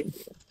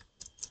crazy.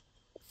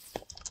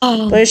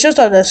 But it's just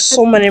that there's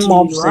so many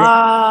mobs there.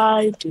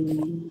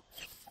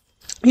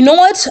 You know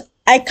what?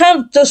 I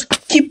can't just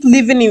keep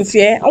living in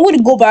fear. I'm going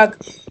to go back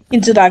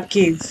into that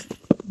cave.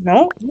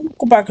 No? I'm going to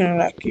go back into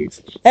that cave.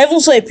 I even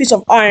saw a piece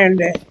of iron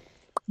there.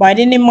 But I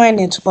didn't mine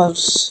it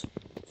because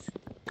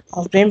I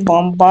was being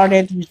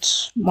bombarded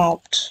with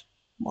mobs.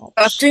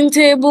 Crafting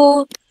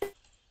table?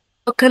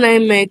 What can I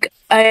make?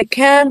 I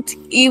can't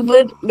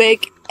even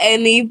make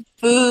any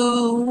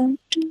food.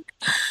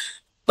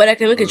 But I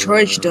can make a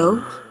torch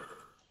though.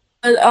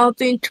 But I don't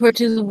think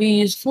torches will be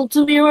useful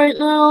to me right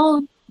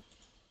now.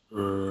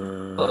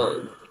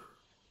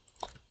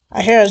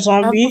 I hear a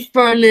zombie. I have a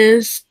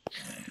furnace.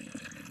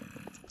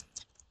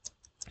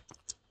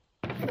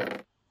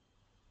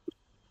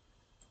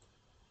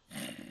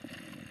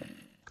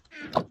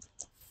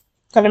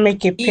 Gonna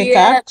make a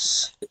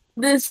pickaxe. Yeah,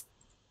 this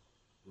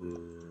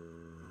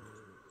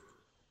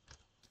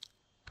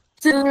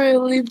is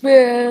really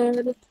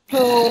bad.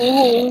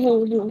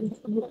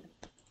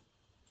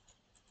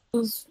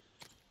 This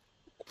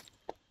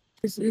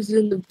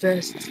isn't the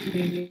best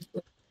thing.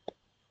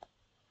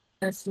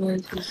 That's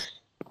not just.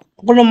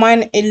 I'm gonna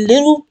mine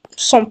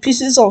some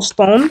pieces of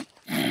stone.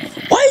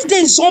 Why is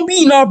there a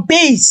zombie in our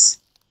base?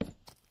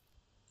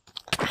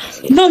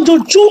 No,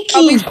 you're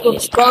joking.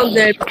 Spawn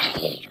there.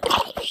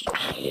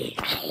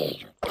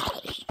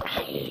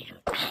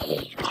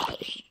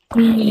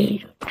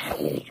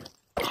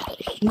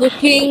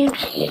 Looking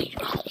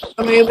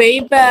on my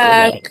way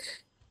back.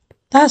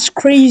 That's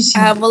crazy.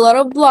 I have a lot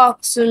of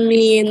blocks in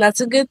me, and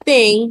that's a good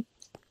thing.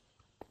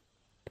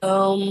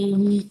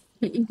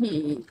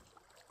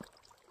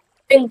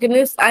 Thank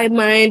goodness I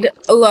mined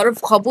a lot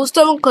of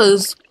cobblestone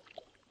because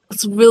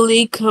it's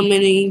really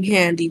coming in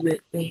handy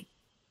with me.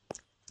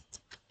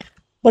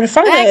 But the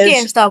fact that I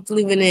can't stop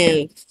living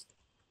in.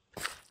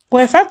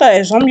 But the fact that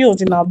a zombie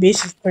was in our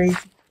base is crazy.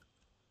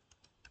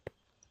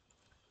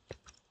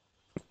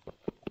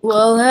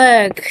 Well,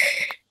 heck.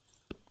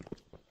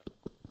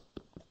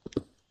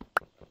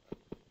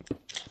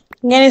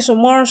 I'm getting some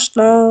more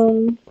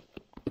stone.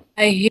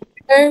 I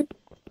hear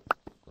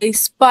a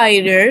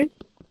spider.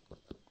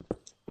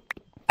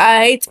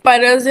 I hate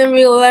spiders in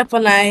real life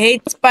and I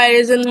hate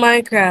spiders in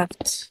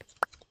Minecraft.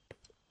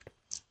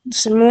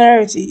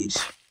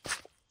 Similarities.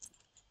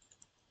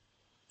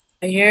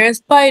 I hear a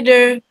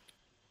spider.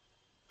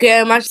 Okay,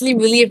 I'm actually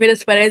really afraid of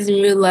spiders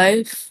in real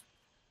life.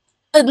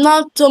 But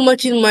not so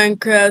much in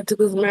Minecraft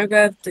because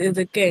Minecraft is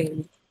a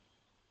game.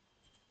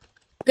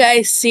 Okay,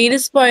 I see the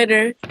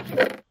spider.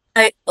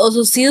 I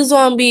also see a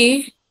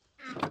zombie.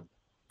 I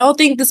don't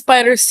think the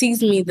spider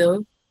sees me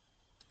though.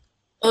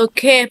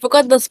 Okay, I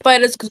forgot the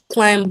spiders could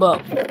climb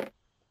up.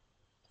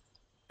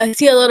 I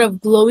see a lot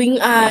of glowing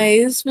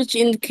eyes, which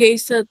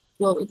indicates that,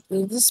 well,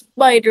 there's a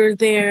spider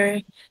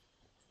there.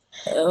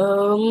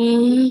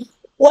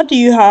 What do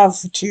you have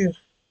with you?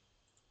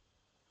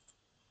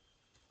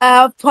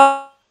 I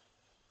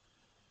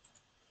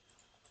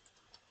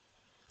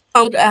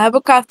have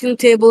a crafting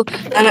table,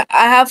 and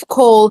I have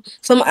coal,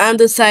 some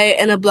andesite,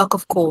 and a block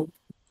of coal.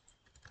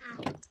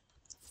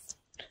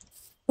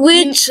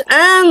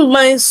 And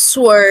my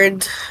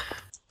sword.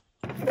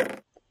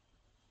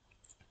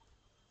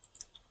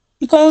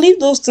 You can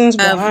leave those things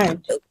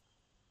behind.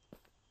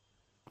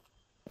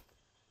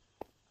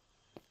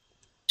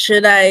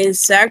 Should I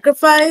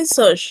sacrifice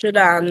or should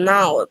I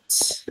not?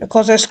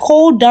 Because there's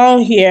coal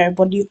down here,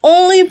 but the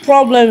only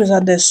problem is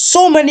that there's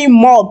so many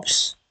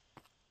mobs.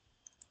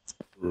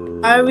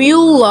 Are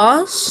you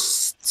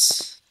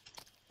lost?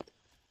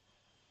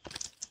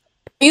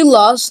 Are you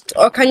lost,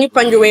 or can you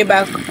find your way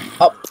back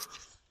up?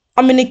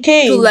 I'm in the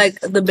cave. To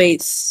like the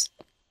base.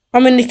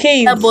 I'm in the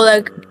cave. Yeah, but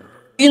like,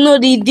 do you know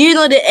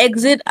the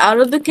exit out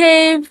of the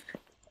cave?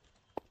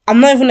 I'm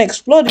not even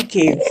explore the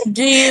cave.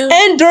 Do you?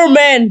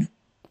 Enderman!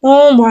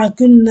 Oh my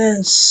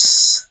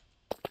goodness.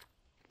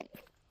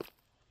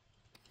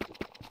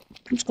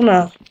 I'm just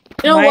gonna.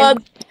 You know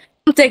what?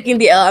 I'm taking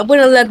the L. I'm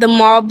gonna let the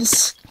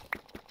mobs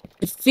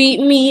defeat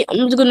me.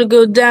 I'm just gonna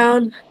go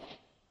down.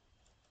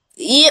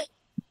 Yep.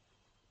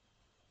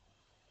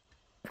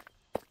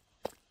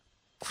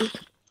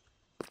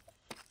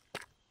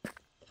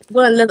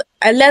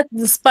 I let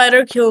the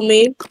spider kill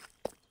me.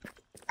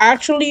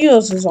 Actually,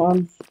 yours is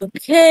on.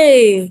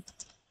 Okay.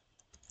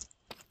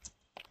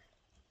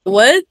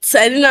 What?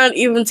 I did not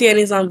even see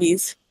any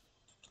zombies.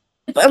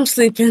 I'm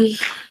sleeping.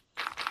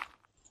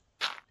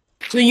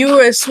 So you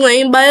were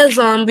slain by a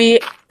zombie,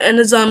 and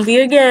a zombie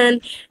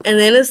again, and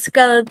then a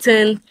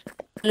skeleton,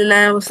 and then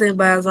I was saved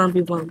by a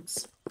zombie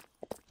once.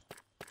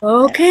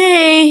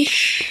 Okay.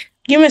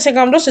 Give me a second.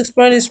 I'm just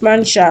exploring this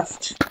man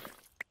shaft.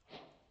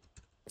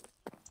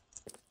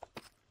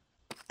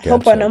 I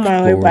hope I know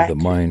my way back. The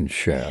mine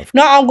shaft.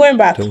 No, I'm going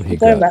back. Till he I'm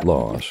going got back.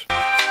 lost.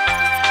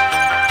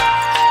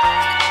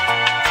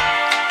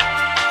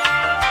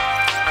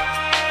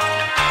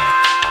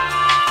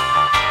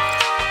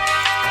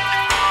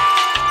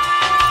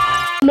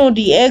 No,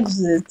 the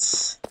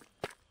exits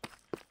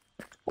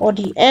or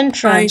the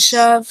entrance. Mine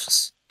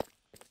shafts.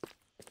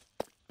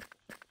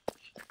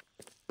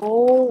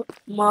 Oh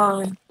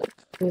my.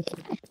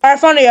 I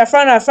found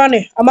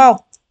it. I'm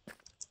out.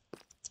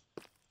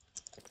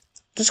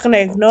 Just gonna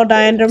ignore the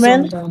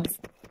Enderman.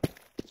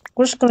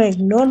 Just gonna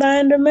ignore the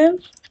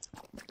Enderman.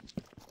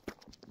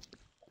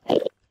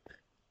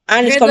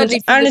 And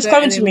it's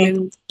coming to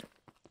me.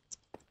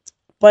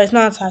 But it's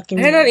not attacking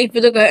me. I heard that if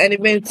you look at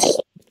Enderman,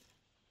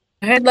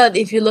 I heard that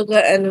if you look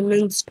at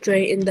Enderman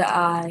straight in the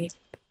eye,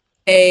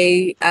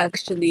 they're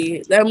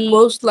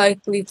most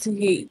likely to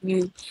hit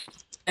you.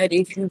 And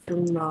if you do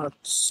not,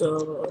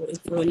 so if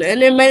you're an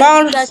Enderman,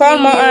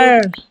 found my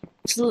iron.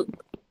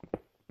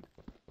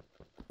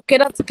 Okay,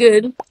 that's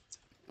good.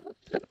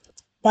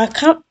 But I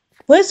can't.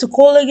 Where's the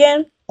coal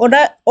again? Oh,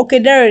 that. Okay,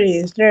 there it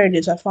is. There it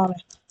is. I found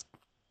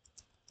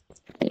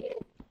it.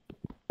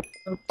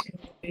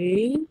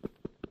 Okay.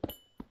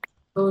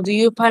 So, do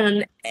you plan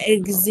an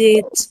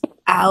exit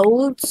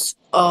out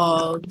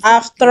of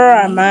after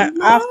I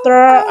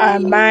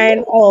mine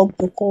all of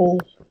the coal?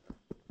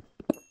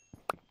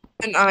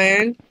 An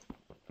iron.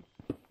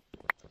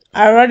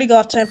 I already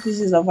got 10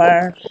 pieces of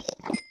iron.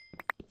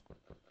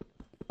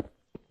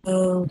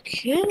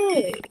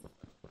 Okay.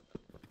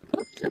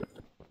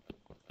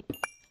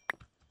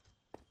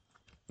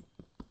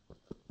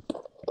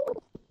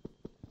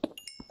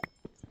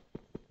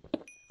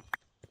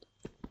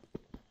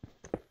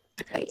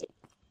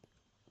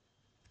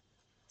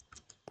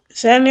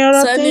 Is there any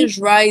other Sun thing? is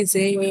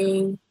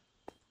rising.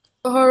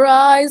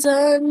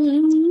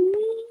 Horizon.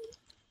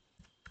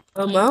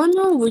 I don't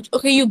know which.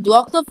 Okay, you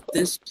blocked up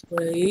this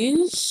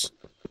place.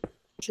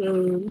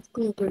 So,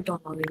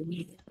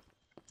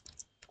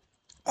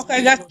 okay,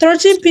 I got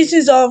 13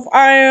 pieces of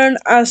iron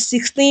and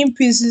 16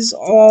 pieces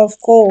of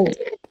coal.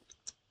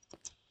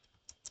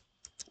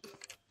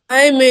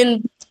 I'm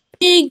in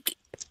big.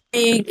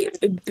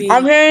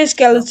 I'm hearing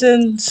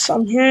skeletons.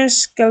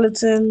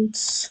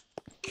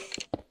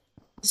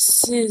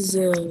 This is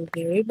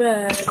very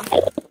bad.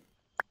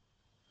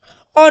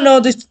 Oh no,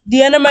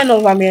 the enemy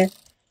knows I'm here.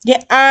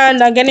 Yeah,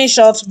 and I'm getting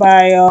shot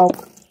by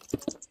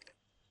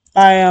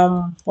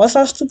what's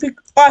that stupid?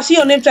 Oh, I see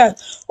your name tag.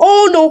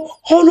 Oh no!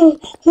 I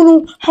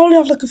only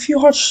have like a few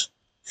hearts.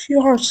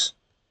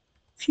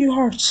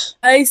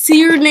 I see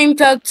your name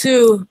tag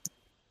too.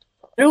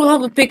 I don't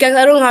have a pickaxe.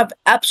 I don't have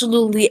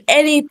absolutely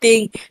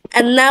anything,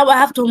 and now I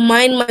have to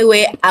mine my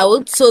way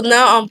out. So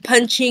now I'm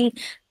punching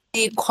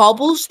the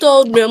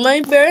cobblestone with my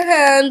bare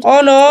hand.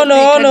 Oh no!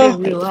 Oh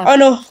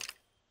No!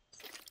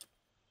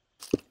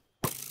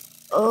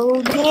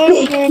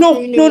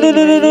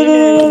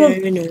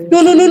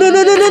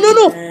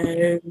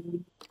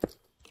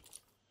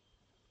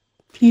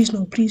 Please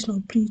no. Please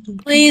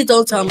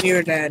don't tell me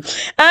you're dead.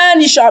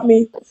 And he shot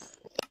me.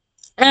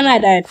 And I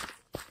died.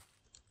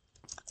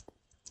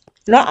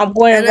 No, I'm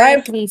going and right.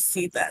 I can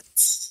see that.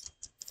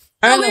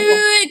 Oh,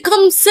 wait,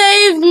 come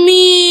save me!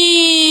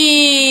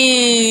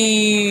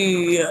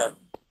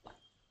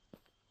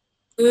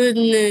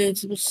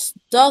 Goodness, I'm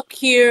stuck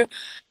here.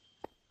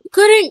 You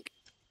couldn't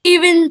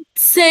even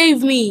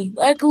save me.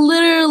 Like,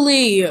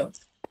 literally.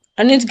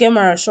 I need to get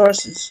my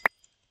resources.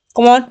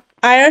 Come on,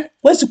 iron.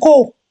 Where's the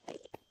coal?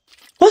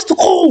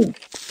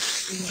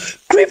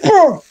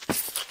 Creeper!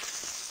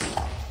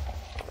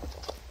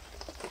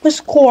 Where's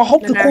the coal? I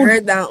hope the coal. I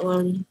heard that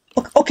one.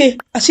 Okay,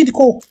 I see the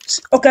coal.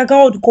 Okay, I got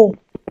all the coal.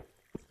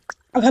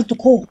 I got the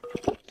coal.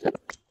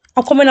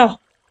 I'm coming out.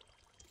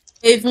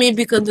 Save me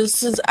because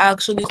this is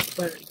actually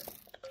fun.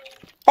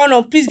 Oh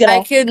no, please get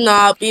out. I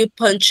cannot be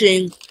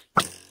punching.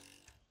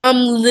 I'm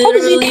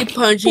literally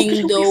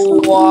punching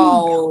the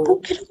wall. Bro,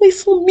 get away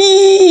from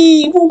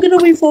me.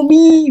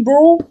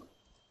 Bro.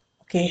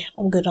 Okay,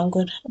 I'm good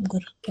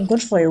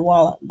for a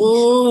while.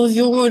 Oh,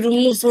 you were the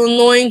most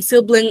annoying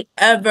sibling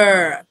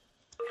ever.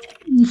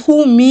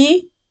 Who,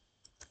 me?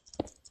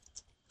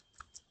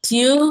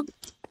 You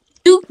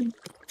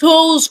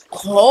chose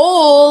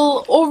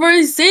coal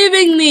over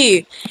saving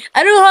me.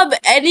 I don't have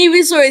any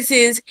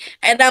resources,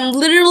 and I'm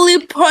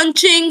literally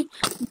punching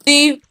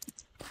the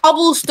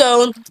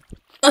cobblestone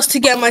just to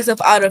get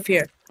myself out of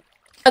here.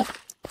 Yeah,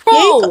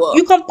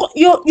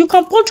 you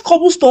can punch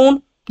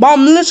cobblestone, but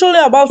I'm literally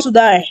about to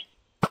die.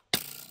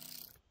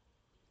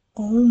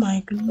 Oh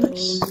my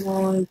goodness.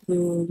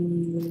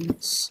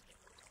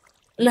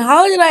 And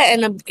how did I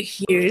end up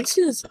here? This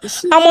is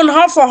I'm on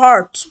half a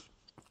heart.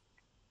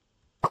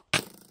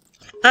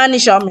 And he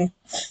shot me.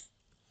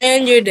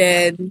 And you're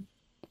dead.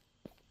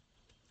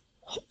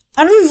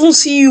 I don't even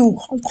see you.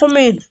 I'm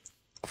coming.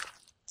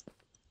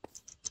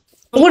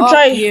 I'm I'm gonna up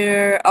try.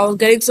 here. I was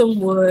getting some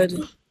wood.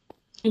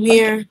 I'm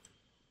here.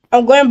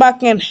 I'm going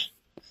back in.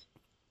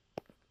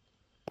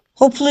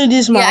 Hopefully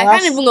this is my Yeah, I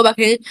can't last. even go back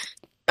in.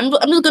 I'm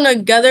just gonna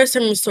gather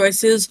some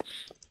resources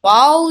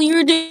while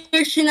you're doing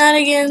your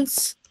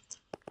shenanigans.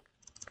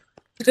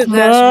 Because Come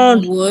that's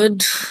on.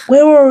 wood.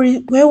 Where were we?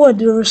 Where were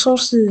the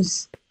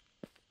resources?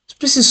 This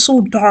place is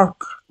so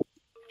dark.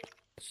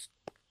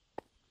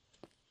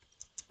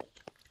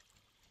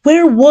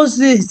 Where was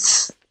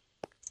it?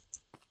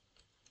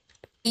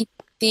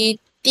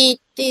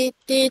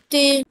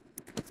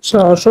 So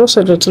I was just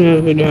editing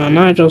a video and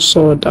I just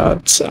saw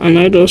that and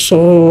I just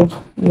saw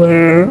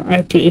where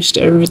I placed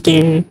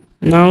everything.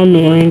 Now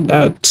knowing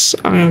that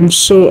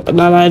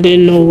I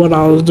didn't know what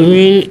I was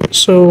doing,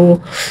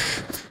 so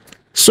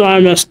I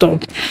messed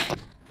up.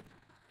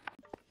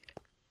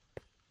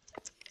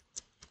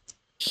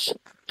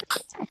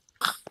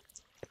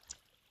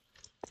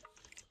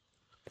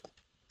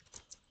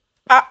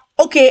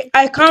 Okay,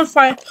 I can't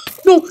find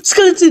no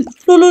skeleton.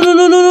 No no no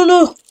no no no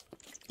no.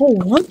 Oh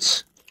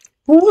what?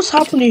 What was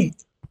happening?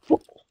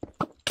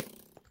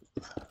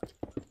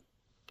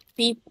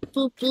 Beep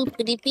boop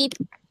boop beep beep.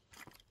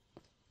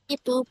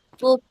 Beep boop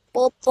boop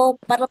boop boop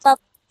ba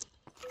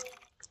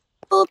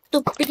boop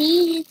doop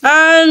beep.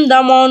 And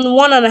I'm on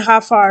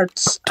 1.5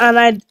 hearts, and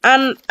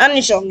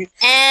it shot me.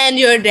 And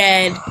you're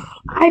dead.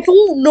 I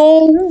don't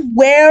know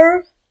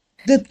where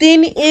the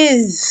thing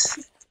is.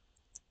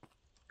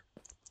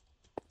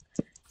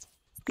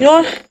 You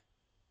know,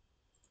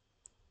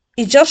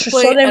 it just Wait,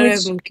 resorted I me. don't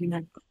even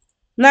care.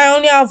 Now I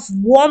only have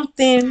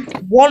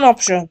one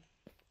option.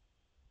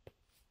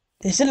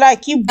 Is it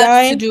like keep That's to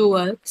dying? do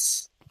what?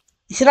 Is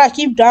it like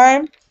keep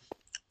dying?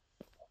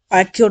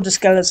 I killed the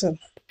skeleton.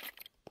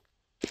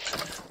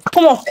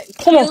 Come on,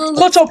 come on, Kill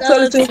the catch up,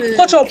 skeleton.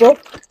 Catch skeleton. up,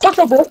 bro. Catch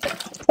up, bro.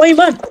 Why you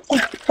mad?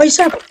 Why you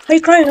sad? Why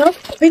you crying, huh?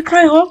 Why you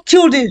crying, huh?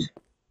 Killed it.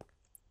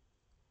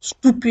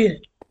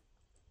 Stupid.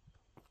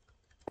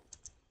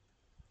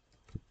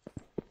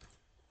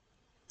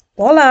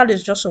 All I had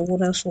is just a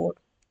wooden sword.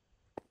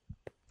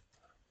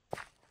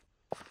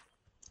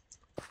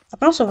 I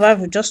can't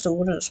survive with just a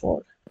wooden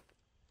sword.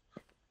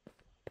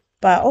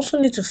 But I also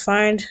need to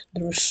find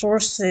the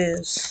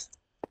resources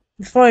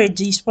before it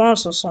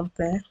despawns or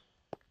something.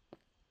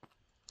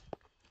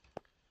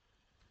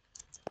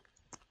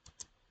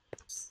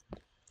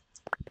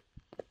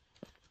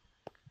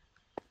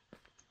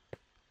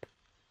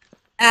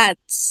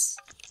 That's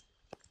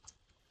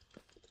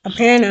I'm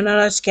hearing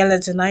another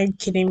skeleton. Are you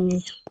kidding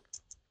me?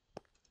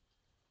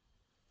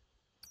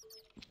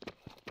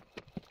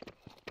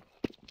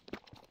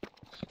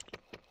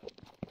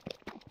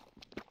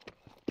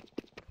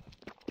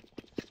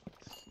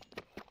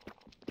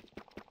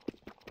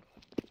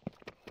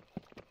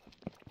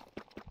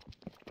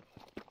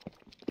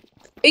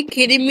 Are you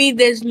kidding me?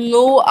 There's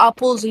no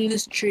apples in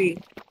this tree.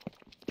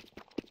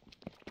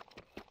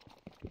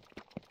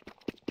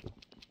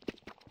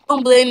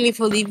 Don't blame me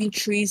for leaving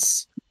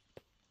trees.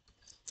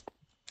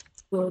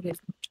 Okay.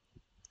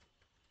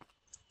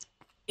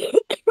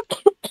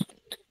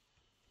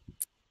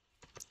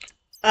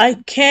 I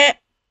can't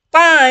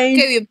find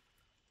Okay,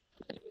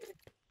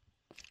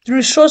 the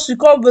resource to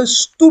cover a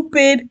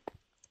stupid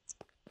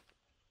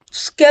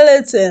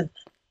skeleton.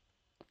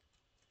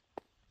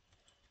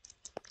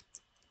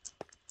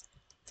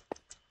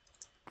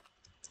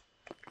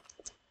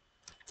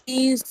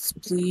 please,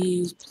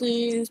 please,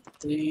 please,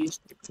 please,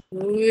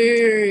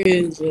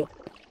 please.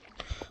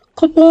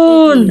 Come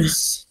on.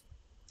 Goodness.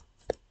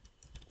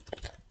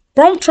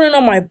 Bro, I'm turning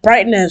on my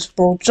brightness,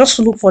 bro, just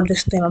to look for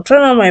this thing. I'm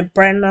turning on my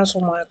brightness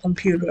on my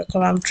computer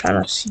because I'm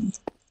trying to see.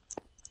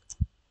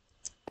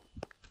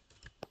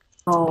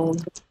 Oh,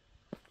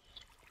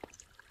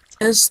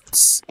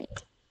 just,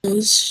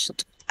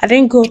 I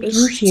didn't go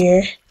through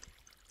here.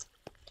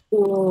 I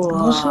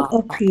wasn't oh.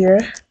 up here.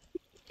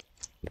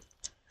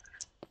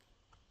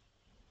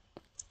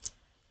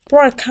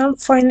 Bro, I can't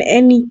find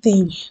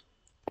anything.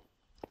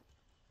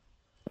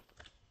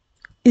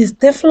 It's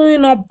definitely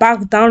not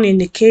back down in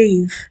the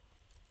cave.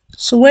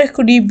 So where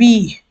could it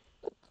be?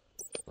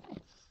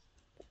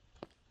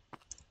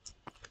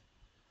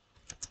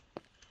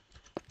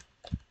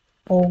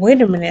 Oh,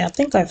 wait a minute. I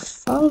think I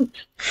found...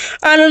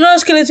 And another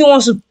skeleton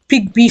wants to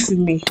pick beef with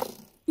me.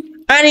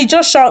 And he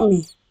just shot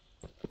me.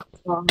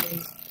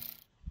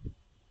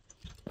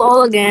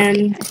 All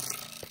again.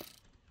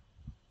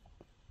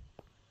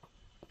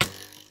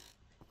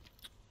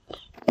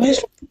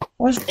 Where's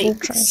bro trying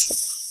to...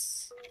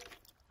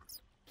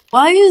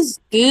 Why is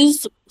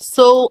this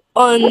so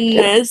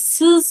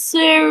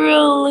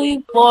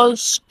unnecessarily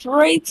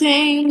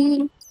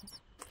frustrating?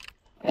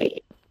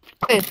 Okay,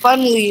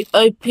 finally,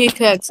 a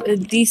pickaxe, a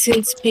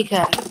decent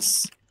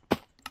pickaxe.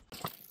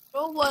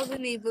 Bro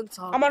wasn't even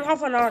talking. I'm on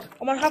half an hour.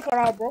 I'm on half an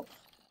hour, bro.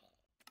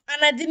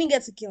 And I didn't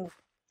get to kill him.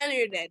 And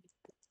you're dead.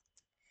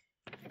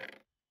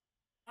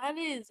 That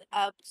is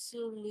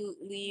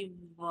absolutely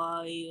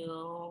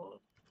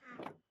vile.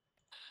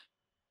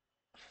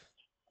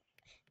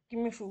 Give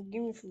me food.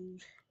 Give me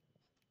food.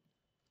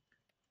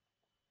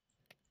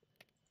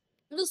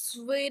 I'm just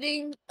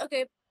waiting.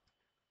 Okay.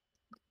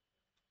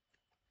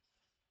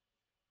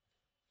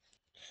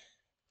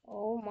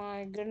 Oh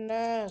my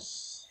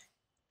goodness.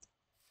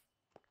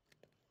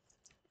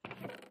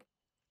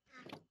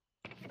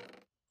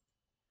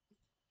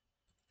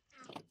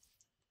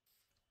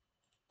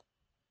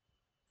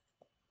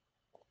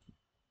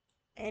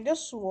 And a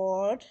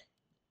sword.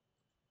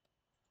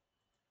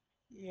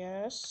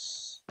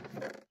 Yes.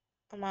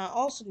 And I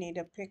also need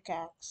a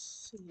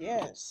pickaxe.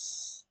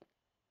 Yes.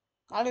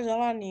 That is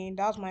all I need.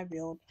 That's my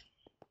build.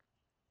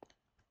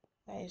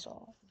 That is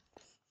all.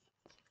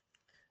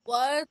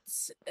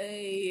 What's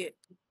a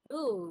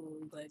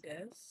build, I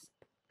guess?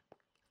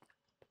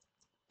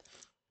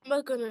 I'm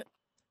not gonna.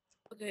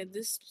 Okay,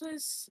 this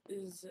place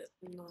is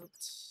not.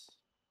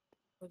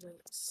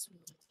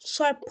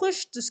 So I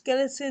pushed the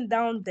skeleton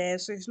down there,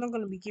 so it's not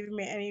gonna be giving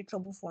me any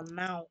trouble for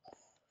now.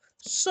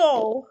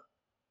 So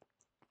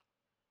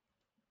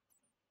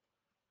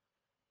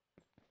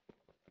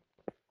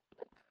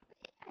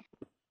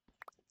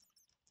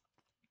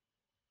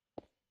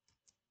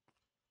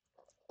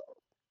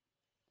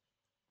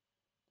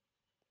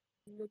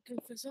Looking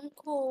for some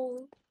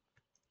coal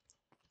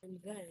in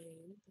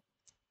vain.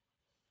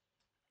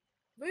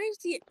 Where's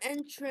the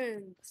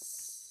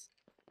entrance?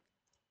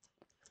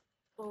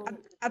 Oh,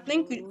 I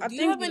think we, I do you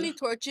think have we, any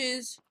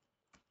torches?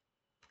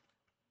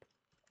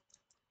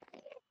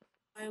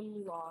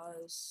 I'm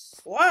lost.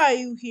 why are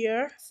you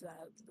here?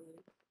 Sadly.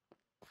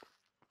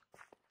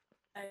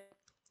 I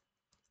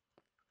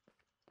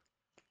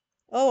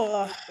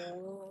Oh,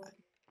 oh,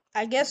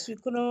 I guess we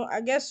couldn't. I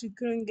guess we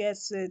couldn't get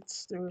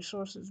the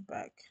resources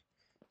back.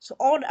 So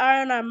all the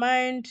iron I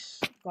mined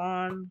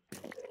gone.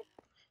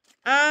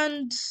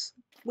 And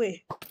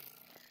wait.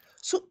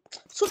 So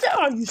there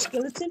are you,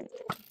 skeleton.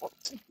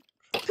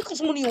 Pick on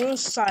someone your own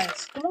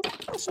size. Come on,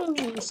 pick on someone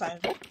your own size,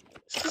 bro.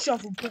 Switch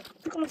off a book.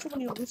 Pick on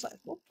someone your own size,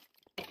 bro.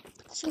 Pick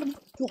on someone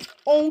your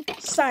own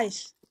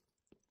size.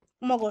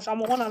 Oh my gosh,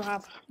 I'm a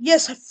 1.5.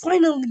 Yes,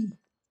 finally.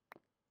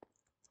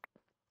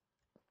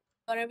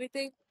 got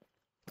everything?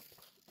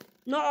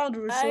 Not all the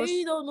I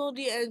resources. don't know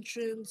the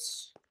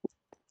entrance.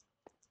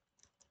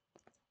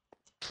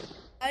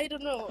 I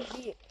don't know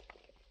the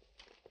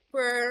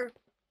where.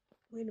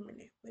 Wait a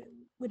minute.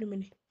 Wait a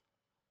minute.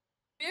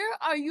 Where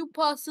are you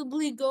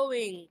possibly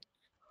going?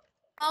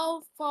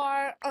 How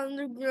far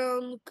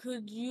underground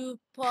could you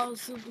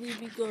possibly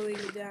be going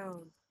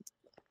down?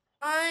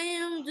 I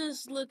am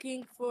just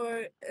looking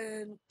for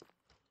an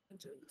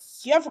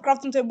entrance. Do you have a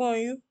crafting table on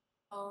you?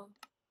 Oh,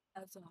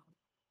 that's all.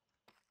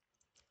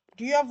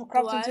 Do you have a Do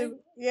crafting I table?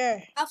 Yeah.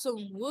 have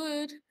some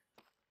wood?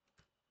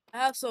 I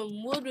have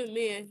some wood with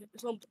me.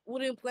 Some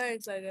wooden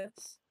planks, I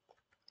guess.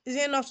 Is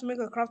it enough to make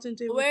a crafting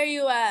table? Where are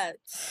you at?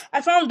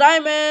 I found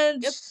Yep,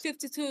 diamonds,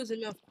 52 is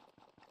enough.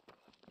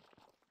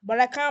 but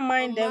I can't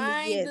mine them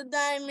Mine yet. the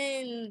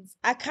diamonds.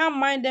 I can't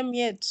mine them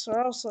yet, or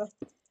else.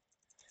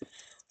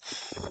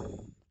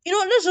 You know,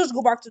 let's just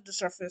go back to the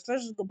surface.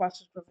 Let's just go back to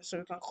the surface so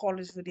we can call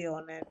this video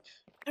on end.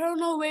 I don't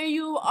know where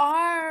you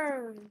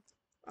are.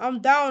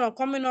 I'm down. I'm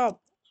coming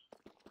up.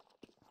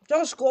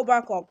 Just go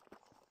back up.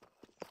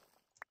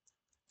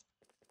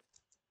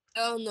 I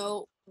don't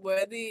know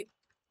where the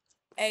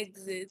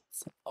exit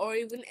or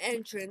even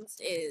entrance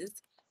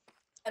is,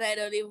 and I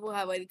don't even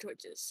have any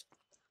torches.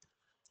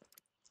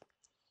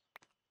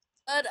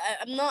 But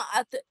I'm not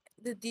at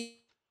the deep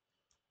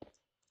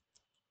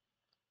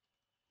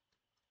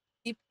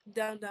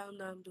down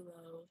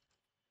below.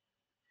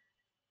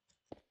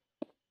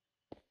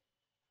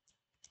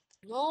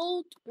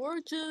 No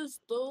torches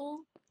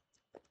though.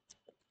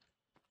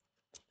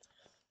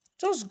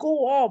 Just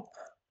go up.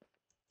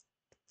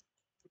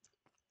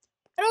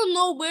 I don't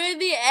know where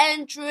the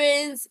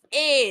entrance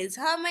is.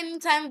 How many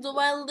times do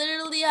I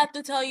literally have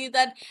to tell you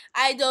that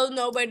I don't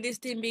know where this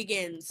thing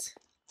begins?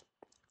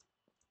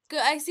 Good,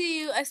 I see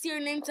you. I see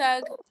your name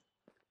tag.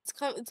 It's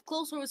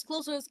closer. It's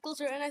closer. It's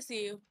closer, and I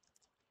see you.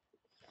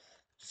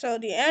 So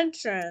the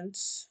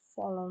entrance,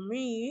 follow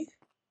me,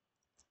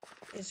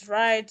 is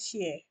right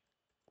here.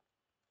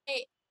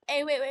 Hey,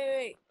 hey,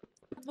 wait.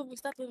 Stop moving.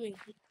 Stop moving.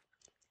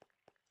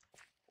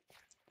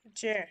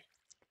 Here.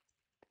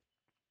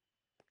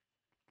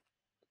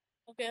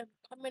 Okay, I'm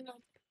coming up.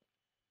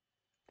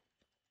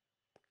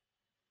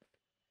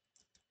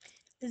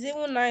 It's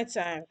even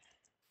nighttime.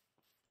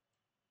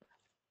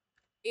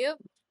 Yep.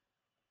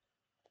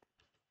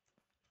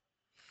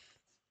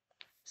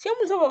 See how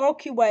many times I got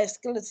killed by a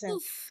skeleton?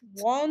 Oof.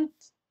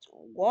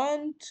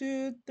 One,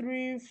 two,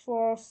 three,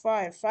 four,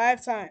 five.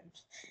 5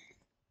 times.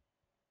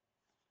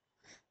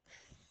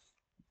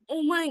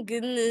 Oh my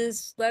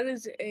goodness, that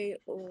is a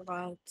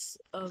lot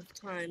of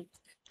time.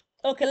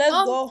 Okay, let's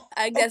Oh, go.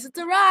 I guess it's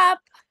a wrap.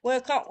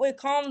 Wait,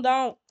 calm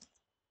down.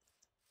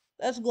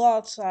 Let's go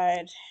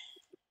outside.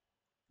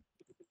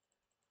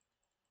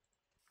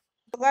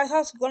 So guys,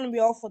 that's gonna be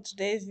all for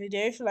today's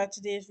video. If you like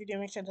today's video,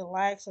 make sure to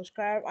like,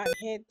 subscribe, and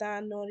hit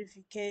that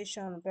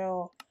notification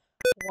bell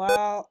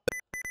while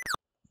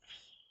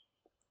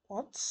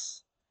what?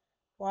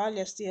 While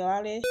you're still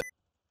at it.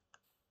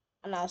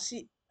 And I'll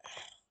see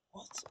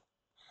what?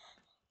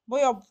 But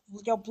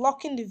you're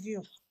blocking the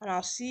view. And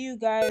I'll see you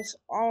guys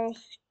all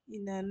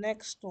in the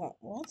next one.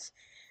 What?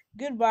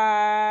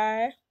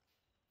 Goodbye.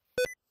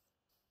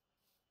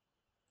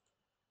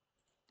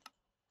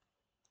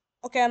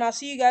 Okay, and I'll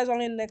see you guys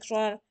all in the next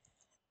one.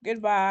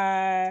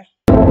 Goodbye.